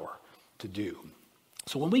power to do.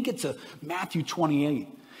 So when we get to Matthew 28,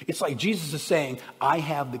 it's like Jesus is saying, I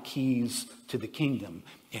have the keys to the kingdom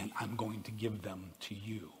and I'm going to give them to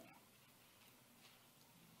you.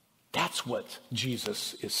 That's what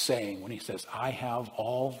Jesus is saying when he says, I have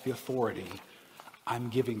all the authority. I'm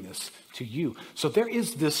giving this to you. So there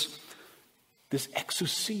is this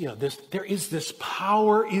exousia, there is this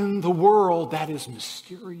power in the world that is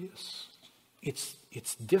mysterious.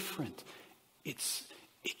 It's different.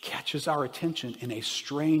 It catches our attention in a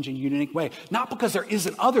strange and unique way. Not because there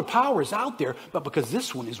isn't other powers out there, but because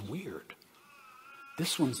this one is weird.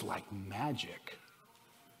 This one's like magic.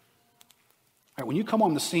 Right, when you come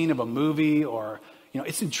on the scene of a movie or,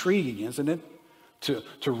 it's intriguing, isn't it?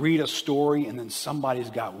 To read a story and then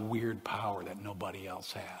somebody's got weird power that nobody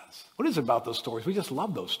else has. What is it about those stories? We just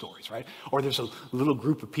love those stories, right? Or there's a little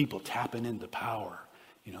group of people tapping into power.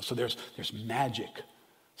 So there's magic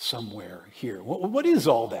somewhere here. What is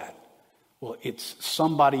all that? Well, it's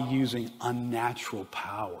somebody using unnatural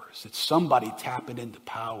powers. It's somebody tapping into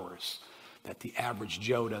powers that the average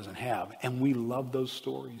Joe doesn't have. And we love those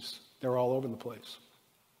stories. They're all over the place.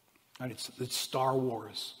 Right? It's Star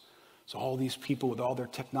Wars. So all these people with all their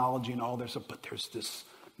technology and all their stuff, but there's this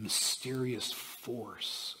mysterious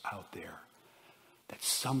force out there that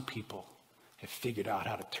some people have figured out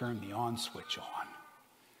how to turn the on switch on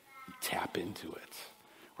and tap into it.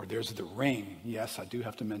 Or there's the ring. Yes, I do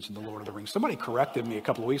have to mention the Lord of the Rings. Somebody corrected me a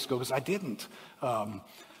couple of weeks ago because I didn't.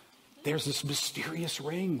 There's this mysterious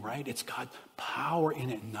ring, right? It's got power in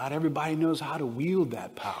it. Not everybody knows how to wield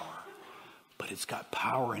that power, but it's got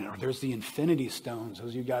power in it. Or there's the Infinity Stones. Those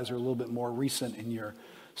of you guys are a little bit more recent in your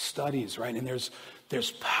studies, right? And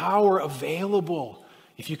there's power available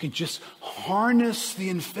if you can just harness the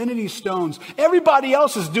Infinity Stones. Everybody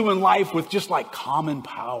else is doing life with just like common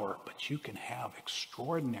power, but you can have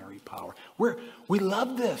extraordinary power. We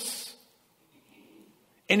love this.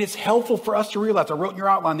 And it's helpful for us to realize, I wrote in your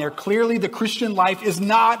outline there, clearly the Christian life is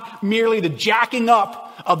not merely the jacking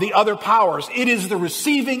up of the other powers. It is the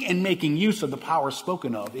receiving and making use of the power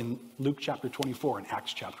spoken of in Luke chapter 24 and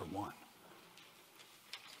Acts chapter 1.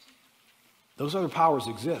 Those other powers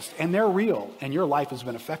exist, and they're real, and your life has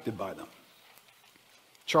been affected by them.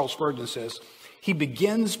 Charles Spurgeon says, he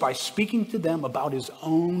begins by speaking to them about his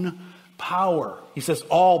own power. He says,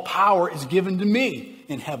 all power is given to me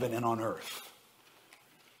in heaven and on earth.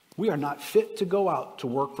 We are not fit to go out to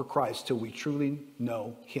work for Christ till we truly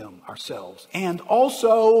know him ourselves, and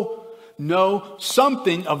also know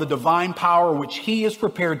something of the divine power which he is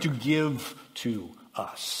prepared to give to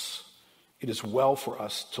us. It is well for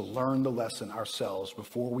us to learn the lesson ourselves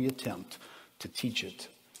before we attempt to teach it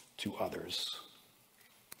to others.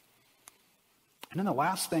 And then the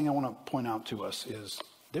last thing I want to point out to us is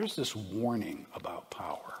there's this warning about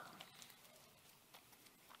power.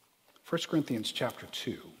 1 Corinthians chapter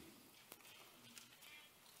 2.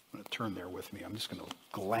 I'm going to turn there with me. I'm just going to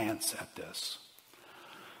glance at this.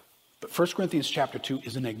 But 1 Corinthians chapter 2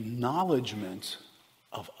 is an acknowledgement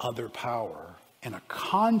of other power and a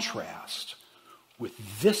contrast with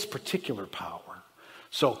this particular power.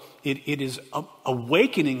 So it is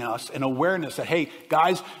awakening us an awareness that, hey,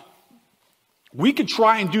 guys, we could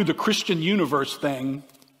try and do the Christian universe thing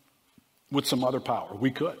with some other power.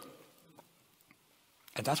 We could.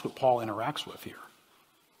 And that's what Paul interacts with here.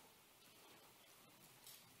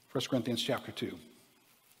 1 Corinthians chapter 2.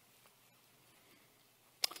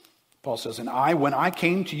 Paul says, and when I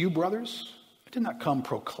came to you, brothers, I did not come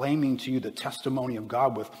proclaiming to you the testimony of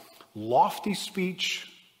God with lofty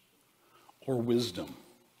speech or wisdom.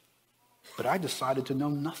 But I decided to know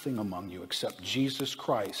nothing among you except Jesus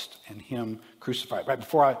Christ and him crucified. Right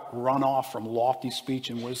before I run off from lofty speech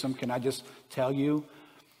and wisdom, can I just tell you,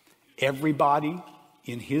 everybody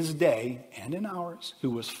in his day and in ours who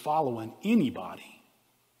was following anybody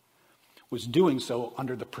was doing so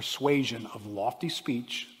under the persuasion of lofty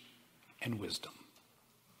speech and wisdom.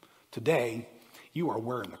 Today, you are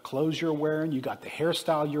wearing the clothes you're wearing. You got the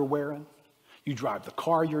hairstyle you're wearing. You drive the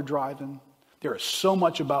car you're driving. There is so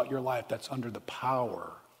much about your life that's under the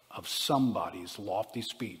power of somebody's lofty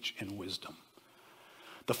speech and wisdom.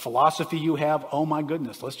 The philosophy you have, oh my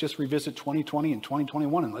goodness, let's just revisit 2020 and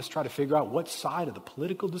 2021 and let's try to figure out what side of the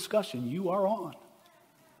political discussion you are on.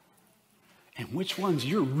 And which ones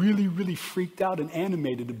you're really, really freaked out and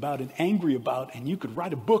animated about and angry about, and you could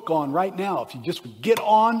write a book on right now if you just would get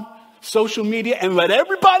on social media and let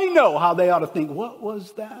everybody know how they ought to think. What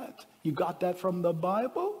was that? You got that from the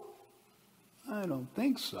Bible? I don't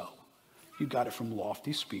think so. You got it from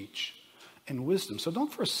lofty speech and wisdom. So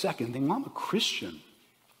don't for a second think, well, I'm a Christian.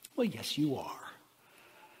 Well, yes, you are.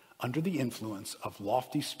 Under the influence of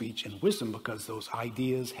lofty speech and wisdom, because those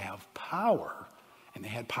ideas have power. And they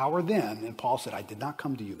had power then. And Paul said, I did not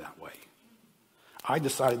come to you that way. I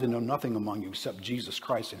decided to know nothing among you except Jesus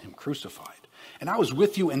Christ and him crucified. And I was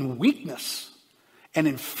with you in weakness and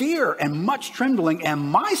in fear and much trembling. And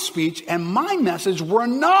my speech and my message were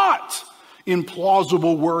not in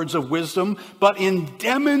plausible words of wisdom, but in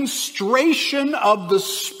demonstration of the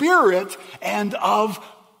Spirit and of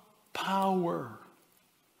power,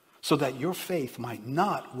 so that your faith might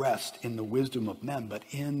not rest in the wisdom of men, but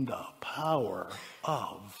in the power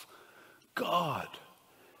of God.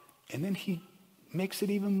 And then he makes it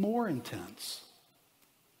even more intense.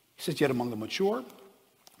 He says, yet among the mature,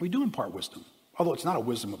 we do impart wisdom. Although it's not a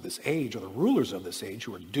wisdom of this age or the rulers of this age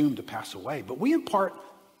who are doomed to pass away, but we impart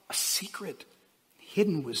a secret,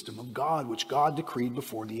 hidden wisdom of God, which God decreed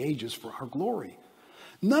before the ages for our glory.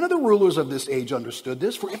 None of the rulers of this age understood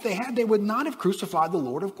this, for if they had, they would not have crucified the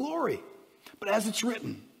Lord of glory. But as it's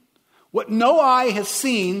written, what no eye has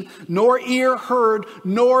seen, nor ear heard,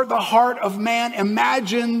 nor the heart of man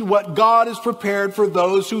imagined, what God has prepared for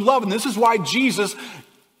those who love him. This is why Jesus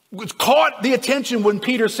was caught the attention when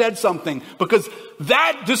Peter said something, because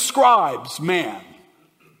that describes man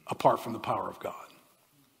apart from the power of God.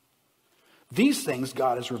 These things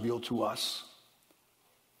God has revealed to us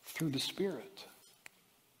through the Spirit.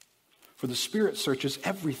 For the Spirit searches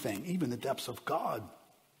everything, even the depths of God.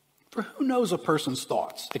 For who knows a person's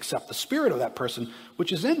thoughts except the spirit of that person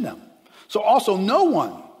which is in them? So also no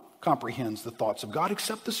one comprehends the thoughts of God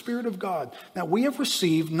except the Spirit of God. Now we have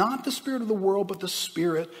received not the spirit of the world, but the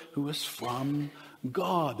Spirit who is from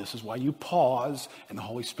God. This is why you pause and the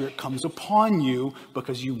Holy Spirit comes upon you,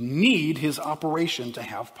 because you need his operation to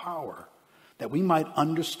have power, that we might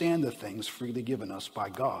understand the things freely given us by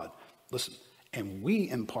God. Listen, and we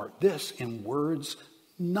impart this in words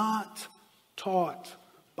not taught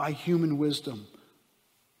by human wisdom,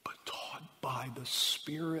 but taught by the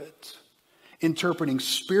Spirit, interpreting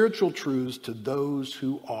spiritual truths to those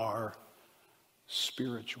who are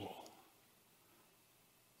spiritual.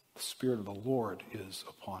 The Spirit of the Lord is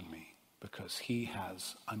upon me, because he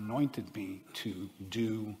has anointed me to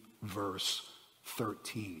do verse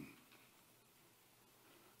 13.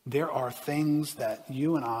 There are things that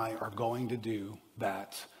you and I are going to do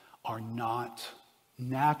that are not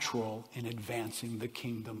natural in advancing the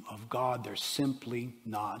kingdom of God. They're simply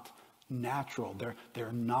not natural.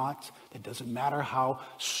 They're not. It doesn't matter how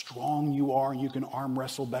strong you are and you can arm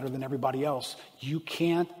wrestle better than everybody else. You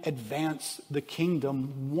can't advance the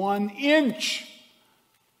kingdom 1 inch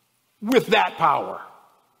with that power.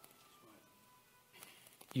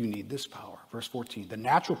 You need this power. Verse 14. The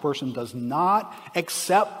natural person does not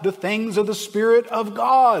accept the things of the Spirit of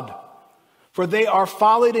God, for they are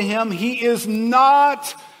folly to him. He is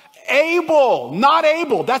not able. Not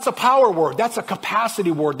able. That's a power word. That's a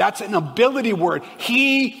capacity word. That's an ability word.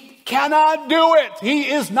 He cannot do it. He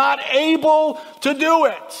is not able to do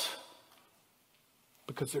it,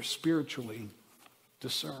 because they're spiritually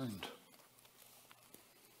discerned.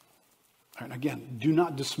 And again, do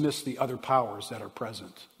not dismiss the other powers that are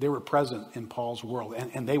present. They were present in Paul's world,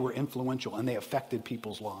 and they were influential, and they affected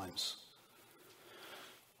people's lives.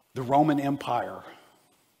 The Roman Empire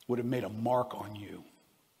would have made a mark on you.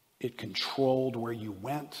 It controlled where you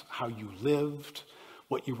went, how you lived,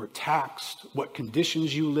 what you were taxed, what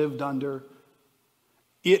conditions you lived under.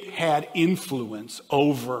 It had influence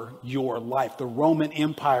over your life. The Roman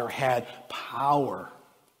Empire had power.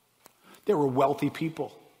 There were wealthy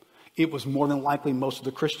people. It was more than likely most of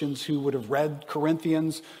the Christians who would have read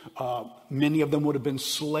Corinthians, many of them would have been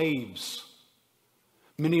slaves.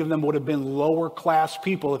 Many of them would have been lower class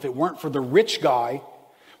people. If it weren't for the rich guy,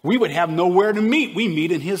 we would have nowhere to meet. We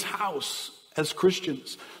meet in his house as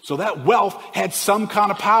Christians. So that wealth had some kind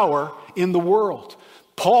of power in the world.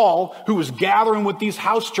 Paul, who was gathering with these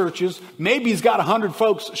house churches, maybe he's got 100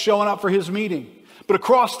 folks showing up for his meeting. But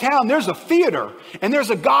across town, there's a theater, and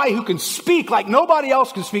there's a guy who can speak like nobody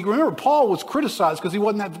else can speak. Remember, Paul was criticized because he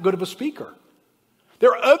wasn't that good of a speaker.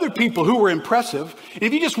 There are other people who were impressive. And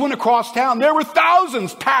if you just went across town, there were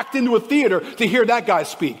thousands packed into a theater to hear that guy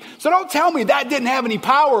speak. So don't tell me that didn't have any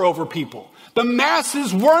power over people. The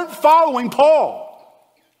masses weren't following Paul.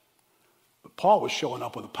 But Paul was showing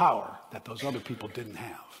up with a power that those other people didn't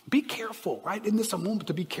have. Be careful, right? Isn't this a moment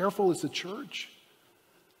to be careful as the church?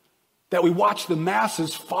 That we watch the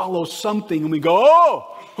masses follow something and we go,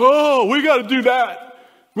 oh, we got to do that.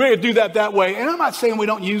 We got to do that way. And I'm not saying we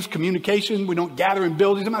don't use communication. We don't gather in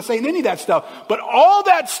buildings. I'm not saying any of that stuff. But all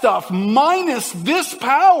that stuff minus this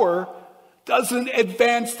power doesn't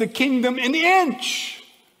advance the kingdom an inch.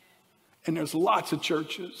 And there's lots of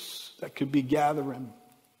churches that could be gathering.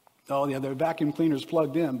 Oh, yeah, their vacuum cleaner's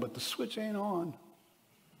plugged in, but the switch ain't on.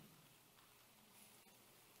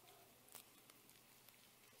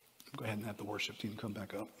 Go ahead and have the worship team come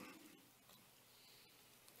back up.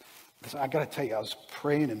 Because I got to tell you, I was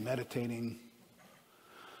praying and meditating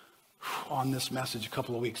on this message a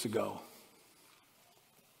couple of weeks ago.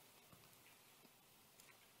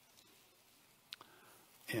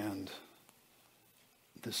 And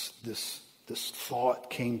this thought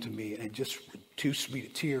came to me, and it just reduced me to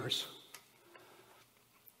tears.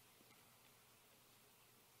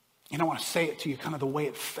 And I want to say it to you kind of the way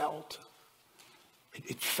it felt.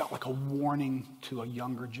 It felt like a warning to a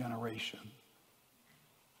younger generation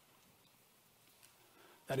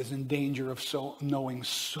that is in danger of knowing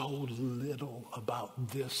so little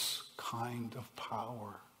about this kind of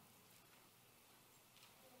power.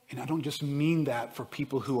 And I don't just mean that for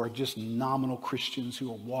people who are just nominal Christians who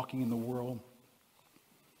are walking in the world.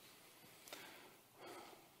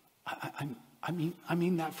 I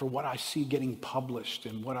mean that for what I see getting published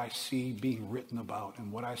and what I see being written about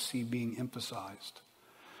and what I see being emphasized.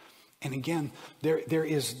 And again,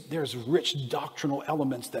 there's rich doctrinal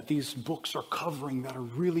elements that these books are covering that are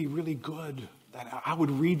really, really good. That I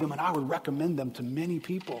would read them and I would recommend them to many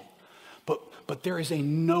people. But there is a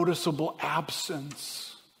noticeable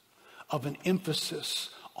absence of an emphasis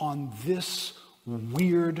on this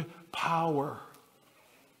weird power.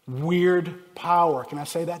 Weird power. Can I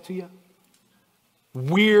say that to you?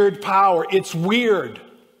 Weird power. It's weird.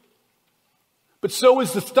 But so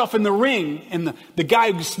is the stuff in the ring and the guy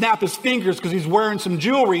who can snap his fingers because he's wearing some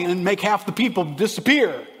jewelry and make half the people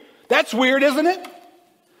disappear. That's weird, isn't it?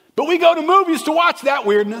 But we go to movies to watch that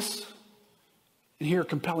weirdness and hear a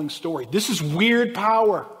compelling story. This is weird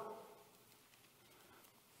power.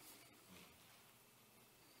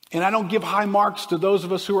 And I don't give high marks to those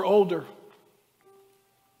of us who are older,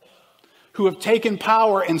 who have taken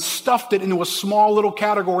power and stuffed it into a small little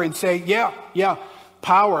category and say, yeah,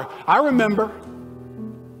 power. I remember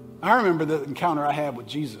the encounter I had with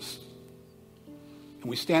Jesus. And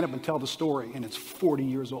we stand up and tell the story, and it's 40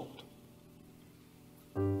 years old.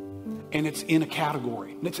 And it's in a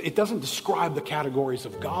category. It doesn't describe the categories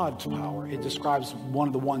of God's power. It describes one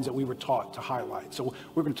of the ones that we were taught to highlight. So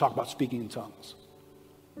we're going to talk about speaking in tongues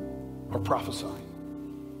or prophesying.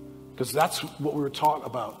 Because that's what we were taught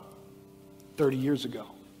about 30 years ago.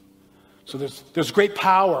 So there's great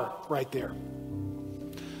power right there.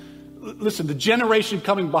 Listen, the generation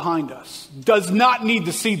coming behind us does not need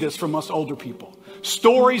to see this from us older people.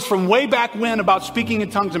 Stories from way back when about speaking in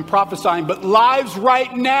tongues and prophesying, but lives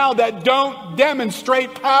right now that don't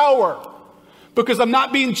demonstrate power. Because I'm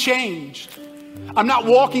not being changed. I'm not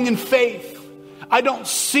walking in faith. I don't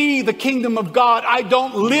see the kingdom of God. I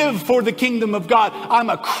don't live for the kingdom of God. I'm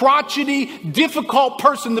a crotchety, difficult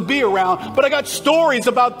person to be around, but I got stories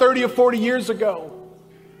about 30 or 40 years ago.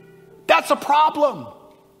 That's a problem.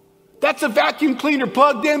 That's a vacuum cleaner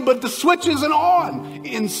plugged in, but the switch isn't on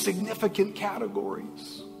in significant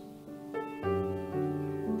categories.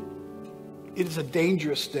 It is a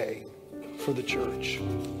dangerous day. for the church.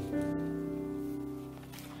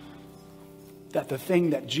 That the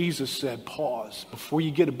thing that Jesus said, pause. Before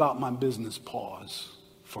you get about my business, pause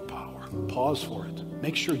for power. Pause for it.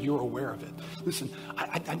 Make sure you're aware of it. Listen,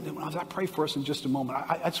 as I pray for us in just a moment,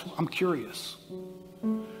 I'm curious.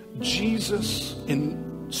 Jesus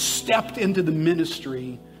stepped into the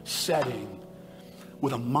ministry setting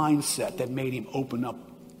with a mindset that made him open up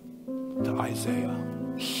to Isaiah.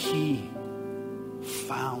 He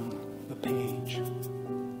found the page.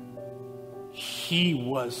 He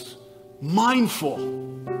was mindful.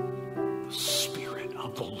 The Spirit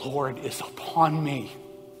of the Lord is upon me.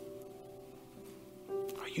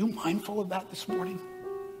 Are you mindful of that this morning?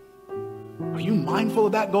 Are you mindful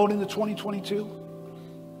of that going into 2022?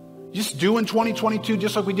 Just doing 2022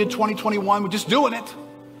 just like we did 2021? We're just doing it.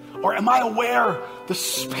 Or am I aware the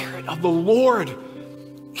Spirit of the Lord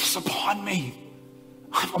is upon me?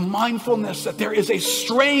 I have a mindfulness that there is a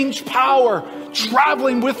strange power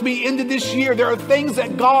traveling with me into this year. There are things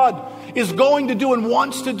that God is going to do and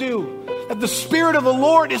wants to do. That the Spirit of the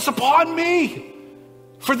Lord is upon me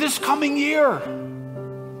for this coming year.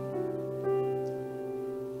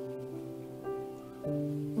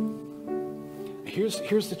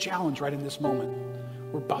 Here's the challenge right in this moment.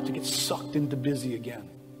 We're about to get sucked into busy again.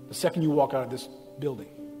 The second you walk out of this building,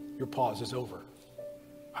 your pause is over.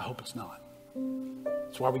 I hope it's not.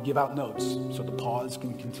 That's why we give out notes, so the pause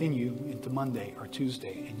can continue into Monday or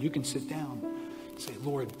Tuesday. And you can sit down and say,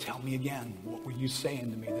 Lord, tell me again, what were you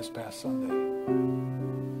saying to me this past Sunday?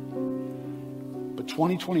 But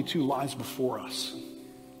 2022 lies before us.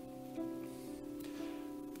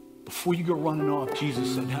 Before you go running off,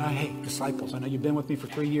 Jesus said, hey, disciples, I know you've been with me for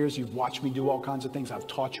 3 years. You've watched me do all kinds of things. I've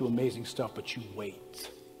taught you amazing stuff, but you wait.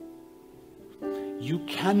 You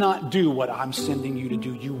cannot do what I'm sending you to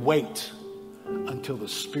do. You wait until the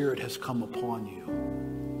Spirit has come upon you.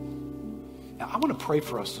 Now, I want to pray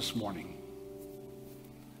for us this morning.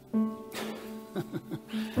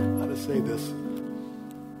 How to say this?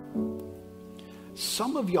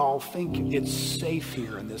 Some of y'all think it's safe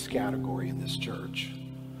here in this category in this church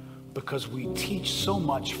because we teach so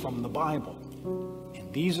much from the Bible.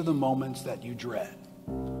 And these are the moments that you dread.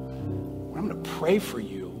 I'm going to pray for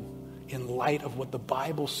you in light of what the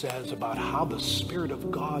Bible says about how the Spirit of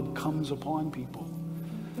God comes upon people.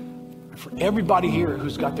 And for everybody here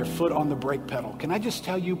who's got their foot on the brake pedal, can I just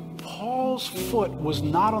tell you, Paul's foot was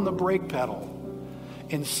not on the brake pedal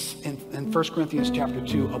in 1 Corinthians chapter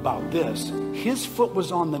 2 about this. His foot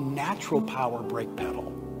was on the natural power brake pedal.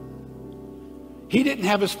 He didn't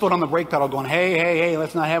have his foot on the brake pedal going, hey,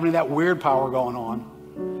 let's not have any of that weird power going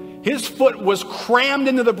on. His foot was crammed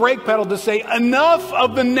into the brake pedal to say, enough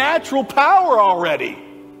of the natural power already.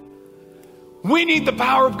 We need the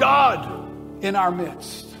power of God in our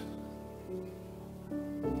midst.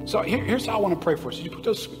 So here's how I want to pray for us. Did you put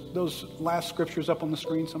those last scriptures up on the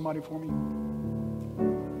screen, somebody, for me?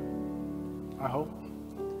 I hope.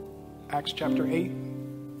 Acts chapter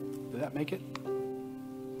 8. Did that make it?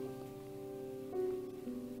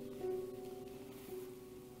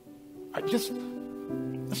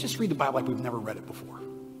 Let's just read the Bible like we've never read it before.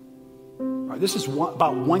 All right, this is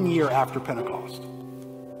about 1 year after Pentecost.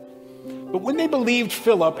 But when they believed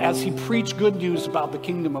Philip as he preached good news about the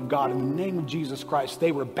kingdom of God in the name of Jesus Christ,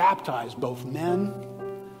 they were baptized, both men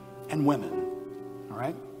and women. All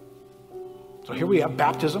right? So here we have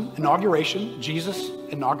baptism, inauguration. Jesus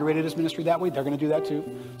inaugurated his ministry that way. They're going to do that too.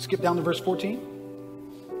 Skip down to verse 14.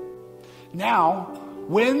 Now,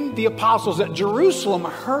 when the apostles at Jerusalem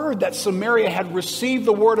heard that Samaria had received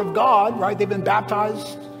the word of God, right? They've been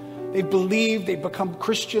baptized. They've believed. They've become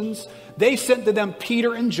Christians. They sent to them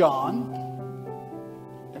Peter and John.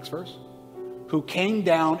 Next verse. Who came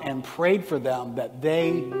down and prayed for them that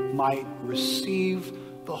they might receive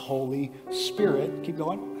the Holy Spirit. Keep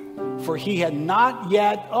going. For he had not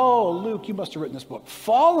yet, Luke, you must have written this book,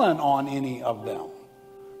 fallen on any of them.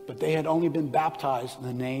 But they had only been baptized in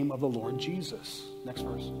the name of the Lord Jesus. Next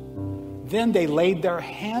verse. Then they laid their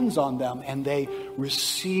hands on them and they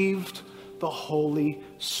received the Holy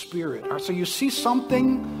Spirit. All right, so you see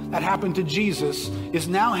something that happened to Jesus is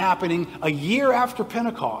now happening a year after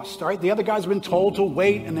Pentecost. All right, the other guys have been told to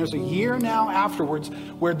wait, and there's a year now afterwards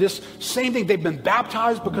where this same thing, they've been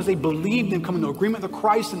baptized because they believed and come into agreement with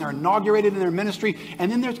Christ, and they're inaugurated in their ministry,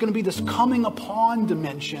 and then there's going to be this coming upon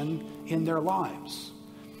dimension in their lives.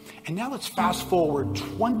 And now let's fast forward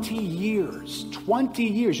 20 years. 20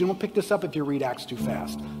 years. You don't pick this up if you read Acts too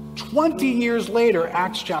fast. 20 years later,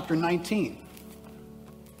 Acts chapter 19,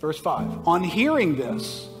 verse 5. On hearing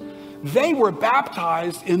this, They were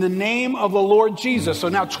baptized in the name of the Lord Jesus. So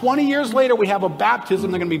now 20 years later, we have a baptism.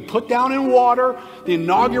 They're going to be put down in water. The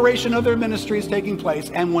inauguration of their ministry is taking place.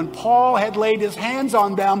 And when Paul had laid his hands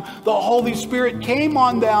on them, the Holy Spirit came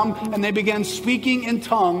on them and they began speaking in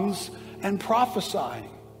tongues and prophesying.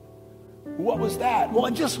 What was that? Well,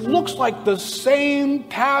 it just looks like the same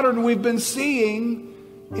pattern we've been seeing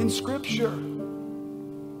in Scripture.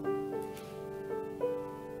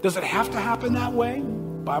 Does it have to happen that way?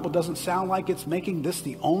 The Bible doesn't sound like it's making this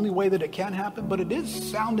the only way that it can happen, but it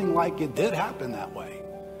is sounding like it did happen that way.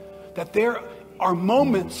 That there are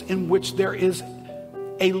moments in which there is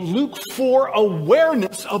a Luke 4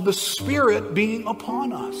 awareness of the Spirit being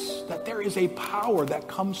upon us. That there is a power that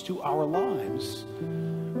comes to our lives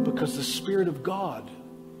because the Spirit of God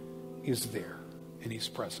is there and He's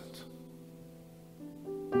present.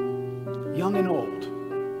 Young and old,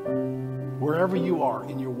 wherever you are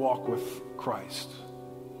in your walk with Christ,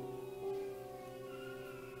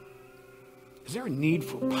 is there a need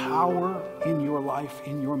for power in your life,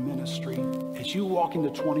 in your ministry, as you walk into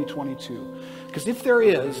 2022? Because if there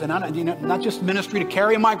is, and not just ministry to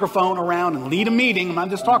carry a microphone around and lead a meeting, I'm not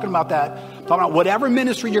just talking about that. I'm talking about whatever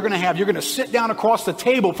ministry you're going to have, you're going to sit down across the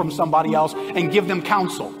table from somebody else and give them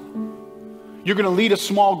counsel. You're going to lead a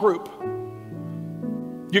small group.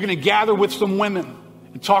 You're going to gather with some women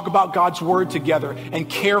and talk about God's word together and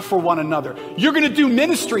care for one another. You're going to do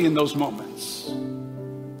ministry in those moments.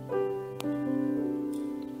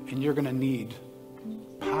 And you're going to need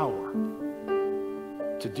power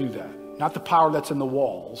to do that. Not the power that's in the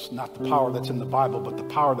walls, not the power that's in the Bible, but the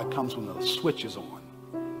power that comes when the switch is on.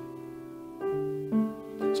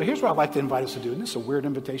 So here's what I'd like to invite us to do. And this is a weird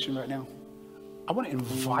invitation right now. I want to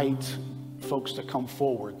invite folks to come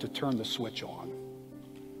forward to turn the switch on.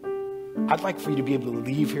 I'd like for you to be able to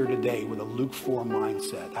leave here today with a Luke 4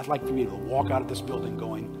 mindset. I'd like for you to be able to walk out of this building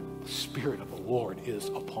going, the Spirit of the Lord is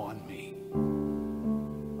upon me.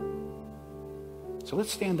 So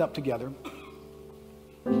let's stand up together.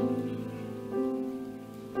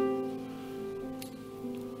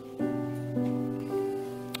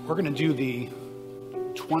 We're going to do the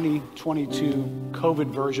 2022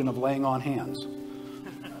 COVID version of laying on hands.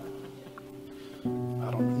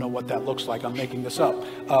 I don't know what that looks like. I'm making this up.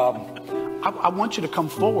 I want you to come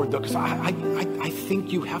forward, though, because I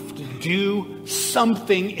think you have to do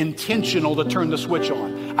something intentional to turn the switch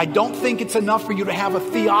on. I don't think it's enough for you to have a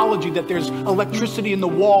theology that there's electricity in the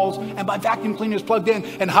walls and my vacuum cleaner is plugged in.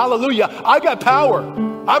 And hallelujah, I got power.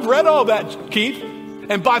 I've read all that, Keith.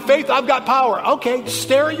 And by faith, I've got power. Okay,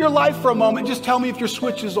 stare at your life for a moment. Just tell me if your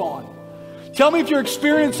switch is on. Tell me if you're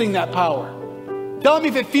experiencing that power. Tell me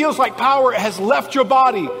if it feels like power has left your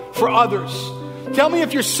body for others. Tell me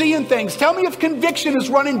if you're seeing things. Tell me if conviction is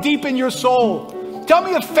running deep in your soul. Tell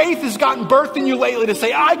me if faith has gotten birthed in you lately to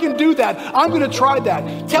say, I can do that. I'm going to try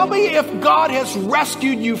that. Tell me if God has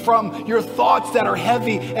rescued you from your thoughts that are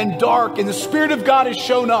heavy and dark and the Spirit of God has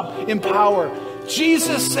shown up in power.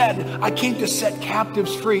 Jesus said, I came to set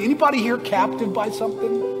captives free. Anybody here captive by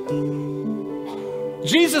something?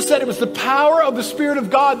 Jesus said it was the power of the Spirit of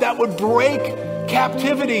God that would break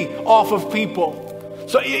captivity off of people.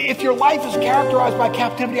 So if your life is characterized by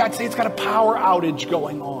captivity, I'd say it's got a power outage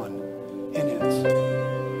going on in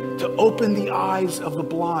it. To open the eyes of the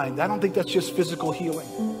blind. I don't think that's just physical healing.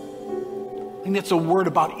 I think that's a word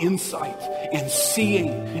about insight and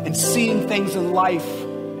seeing things in life.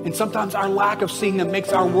 And sometimes our lack of seeing them makes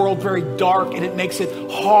our world very dark and it makes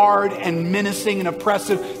it hard and menacing and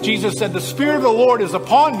oppressive. Jesus said, the Spirit of the Lord is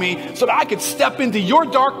upon me so that I could step into your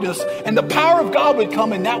darkness and the power of God would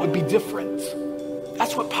come and that would be different.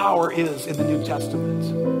 That's what power is in the New Testament.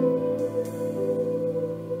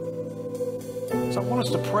 So I want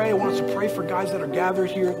us to pray. I want us to pray for guys that are gathered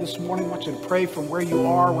here this morning. I want you to pray from where you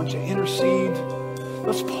are. I want you to intercede.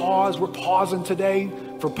 Let's pause. We're pausing today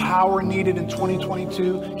for power needed in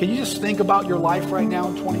 2022. Can you just think about your life right now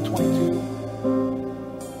in 2022?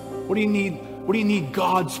 What do you need? What do you need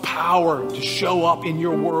God's power to show up in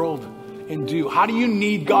your world and do? How do you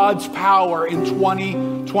need God's power in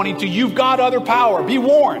 2022? You've got other power. Be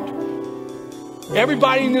warned.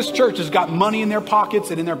 Everybody in this church has got money in their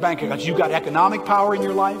pockets and in their bank accounts. You've got economic power in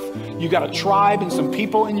your life. You've got a tribe and some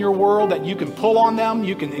people in your world that you can pull on them.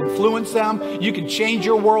 You can influence them. You can change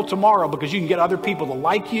your world tomorrow because you can get other people to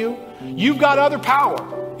like you. You've got other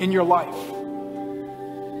power in your life.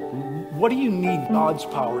 What do you need God's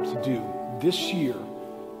power to do this year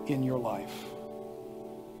in your life?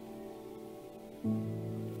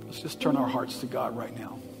 Let's just turn our hearts to God right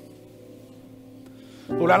now.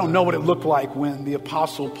 Lord, I don't know what it looked like when the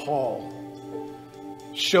Apostle Paul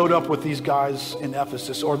showed up with these guys in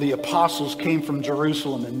Ephesus, or the apostles came from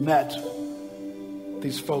Jerusalem and met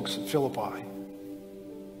these folks at Philippi.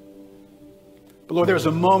 But Lord, there was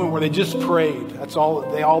a moment where they just prayed. That's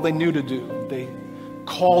all they knew to do. They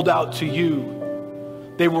called out to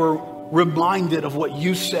you. They were reminded of what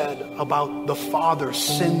you said about the Father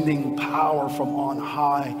sending power from on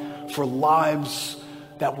high for lives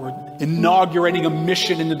that were inaugurating a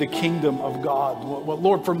mission into the kingdom of God. Well,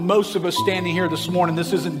 Lord, for most of us standing here this morning,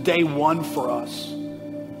 this isn't day one for us.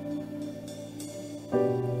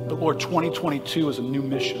 But Lord, 2022 is a new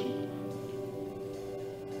mission.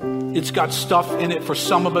 It's got stuff in it for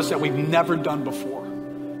some of us that we've never done before.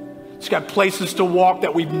 It's got places to walk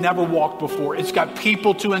that we've never walked before. It's got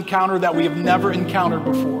people to encounter that we have never encountered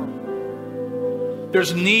before.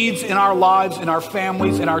 There's needs in our lives, in our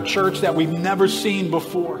families, in our church that we've never seen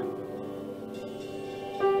before.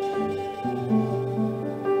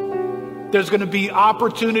 There's going to be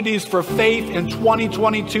opportunities for faith in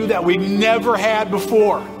 2022 that we've never had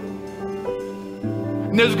before.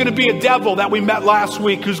 And there's going to be a devil that we met last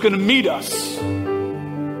week who's going to meet us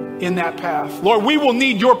in that path. Lord, we will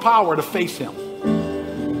need your power to face him.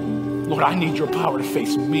 Lord, I need your power to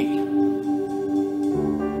face me.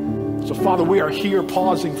 So, Father, we are here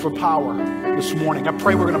pausing for power this morning. I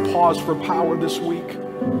pray we're going to pause for power this week.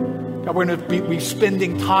 God, we're going to be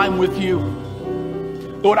spending time with you.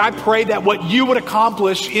 Lord, I pray that what you would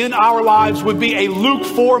accomplish in our lives would be a Luke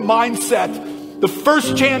 4 mindset. The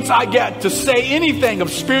first chance I get to say anything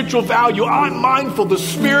of spiritual value, I'm mindful the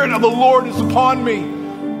Spirit of the Lord is upon me.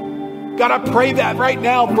 God, I pray that right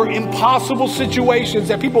now for impossible situations,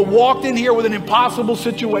 that people walked in here with an impossible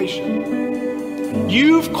situation.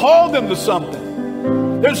 You've called them to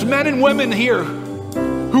something. There's men and women here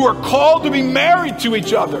who are called to be married to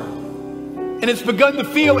each other. And it's begun to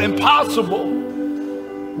feel impossible.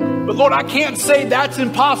 But Lord, I can't say that's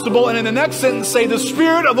impossible and in the next sentence say the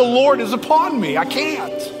Spirit of the Lord is upon me. I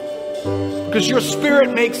can't. Because your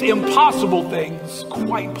Spirit makes impossible things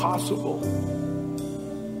quite possible.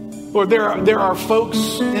 Lord, there are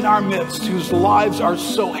folks in our midst whose lives are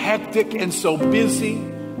so hectic and so busy,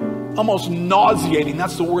 almost nauseating.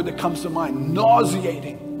 That's the word that comes to mind.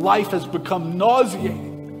 Nauseating. Life has become nauseating.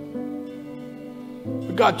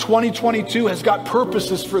 But God, 2022 has got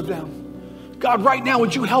purposes for them. God, right now,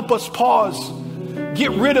 would you help us pause?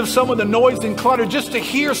 Get rid of some of the noise and clutter just to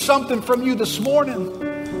hear something from you this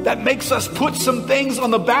morning that makes us put some things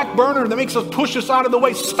on the back burner, that makes us push us out of the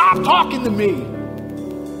way. Stop talking to me.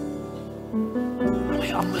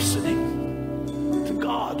 I'm listening to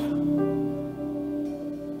God.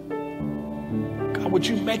 God, would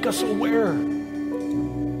you make us aware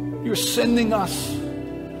you're sending us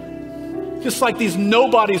just like these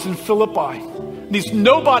nobodies in Philippi, these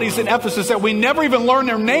nobodies in Ephesus that we never even learned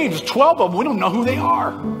their names, 12 of them, we don't know who they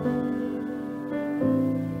are.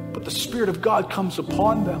 But the Spirit of God comes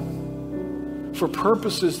upon them for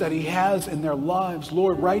purposes that he has in their lives.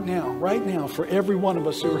 Lord, right now, for every one of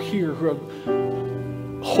us who are here, who are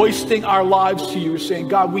hoisting our lives to you, saying,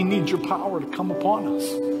 God, we need your power to come upon us.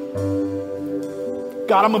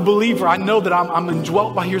 God, I'm a believer. I know that I'm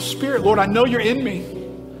indwelt by your Spirit. Lord, I know you're in me.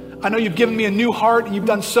 I know you've given me a new heart and you've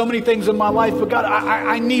done so many things in my life, but God,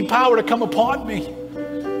 I need power to come upon me.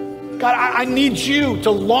 God, I need you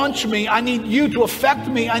to launch me. I need you to affect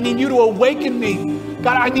me. I need you to awaken me.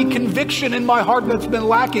 God, I need conviction in my heart that's been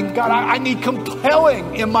lacking. God, I need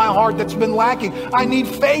compelling in my heart that's been lacking. I need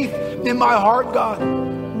faith in my heart, God.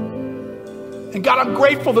 And God, I'm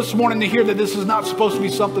grateful this morning to hear that this is not supposed to be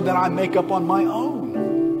something that I make up on my own.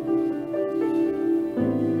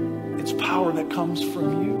 It's power that comes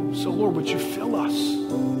from you. So Lord, would you fill us?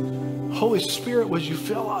 Holy Spirit, would you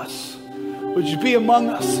fill us? Would you be among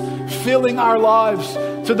us, filling our lives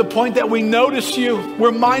to the point that we notice you,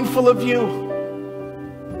 we're mindful of you.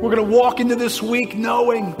 We're going to walk into this week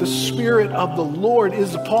knowing the Spirit of the Lord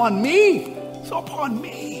is upon me. It's upon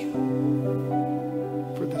me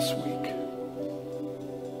for this week.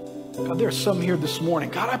 God, there are some here this morning.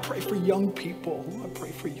 God, I pray for young people. I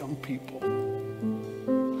pray for young people.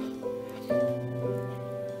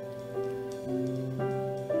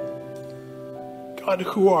 God,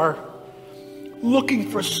 who are looking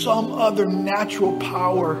for some other natural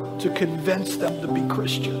power to convince them to be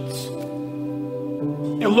Christians.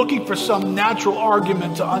 They're looking for some natural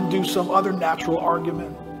argument to undo some other natural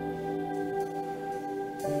argument.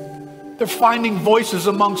 They're finding voices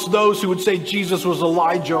amongst those who would say Jesus was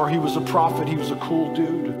Elijah or he was a prophet, he was a cool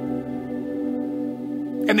dude.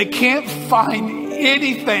 And they can't find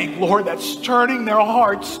anything, Lord, that's turning their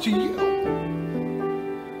hearts to you.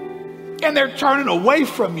 And they're turning away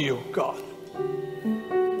from you, God.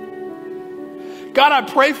 God, God, I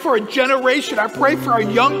pray for a generation. I pray for our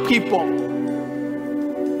young people.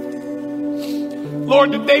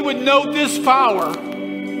 Lord, that they would know this power.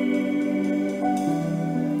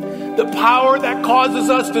 The power that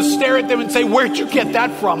causes us to stare at them and say, where'd you get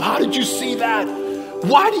that from? How did you see that?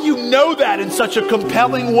 Why do you know that in such a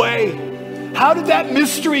compelling way? How did that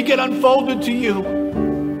mystery get unfolded to you?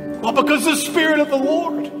 Well, because the Spirit of the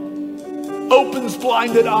Lord opens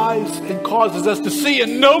blinded eyes and causes us to see,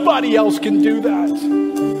 and nobody else can do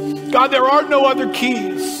that. God, there are no other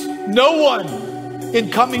keys. No one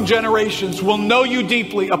in coming generations will know you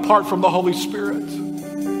deeply apart from the Holy Spirit.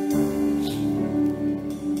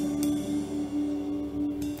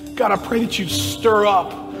 God, I pray that you'd stir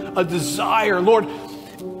up a desire. Lord,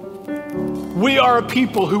 we are a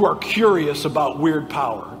people who are curious about weird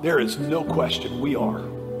power. There is no question we are.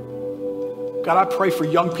 God, I pray for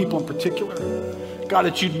young people in particular. God,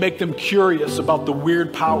 that you'd make them curious about the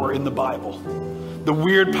weird power in the Bible. The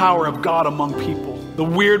weird power of God among people. The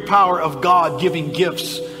weird power of God giving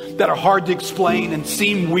gifts that are hard to explain and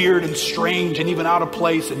seem weird and strange and even out of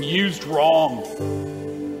place and used wrong.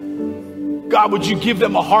 God, would you give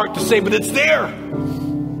them a heart to say, but it's there.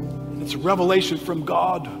 It's a revelation from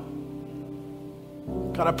God.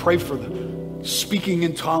 God, I pray for the speaking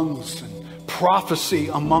in tongues and prophecy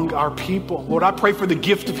among our people. Lord, I pray for the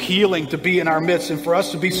gift of healing to be in our midst and for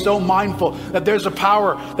us to be so mindful that there's a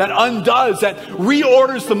power that undoes, that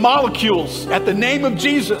reorders the molecules at the name of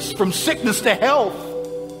Jesus from sickness to health.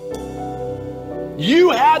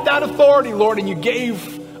 You had that authority, Lord, and you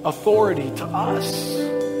gave authority to us.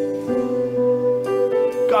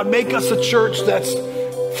 God, make us a church that's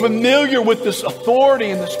familiar with this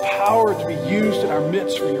authority and this power to be used in our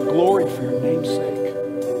midst for your glory, for your name's sake.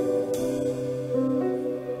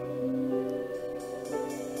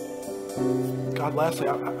 God, lastly,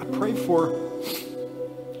 I pray for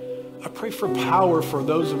power for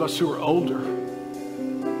those of us who are older.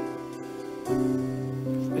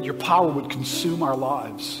 That your power would consume our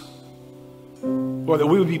lives. Lord, that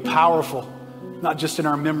we would be powerful, not just in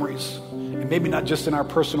our memories, and maybe not just in our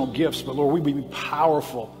personal gifts, but Lord, we would be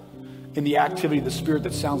powerful in the activity of the Spirit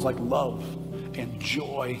that sounds like love and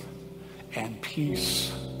joy and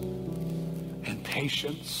peace and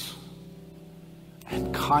patience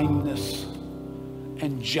and kindness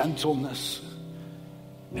and gentleness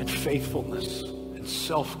and faithfulness and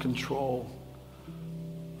self-control.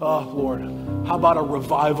 Oh, Lord, how about a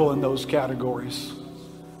revival in those categories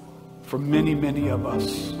for many, many of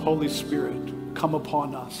us? Holy Spirit, come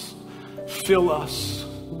upon us. Fill us.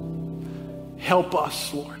 Help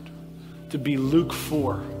us, Lord, to be Luke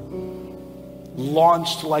 4,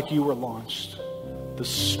 launched like you were launched. The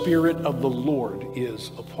Spirit of the Lord is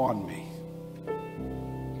upon me.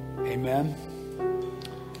 Amen.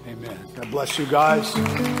 Amen. God bless you guys.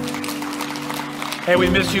 Hey, we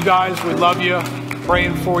miss you guys. We love you.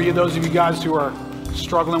 Praying for you. Those of you guys who are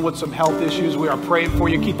struggling with some health issues, we are praying for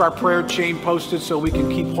you. Keep our prayer chain posted so we can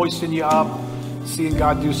keep hoisting you up, seeing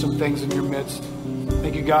God do some things in your midst.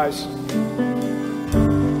 Thank you, guys.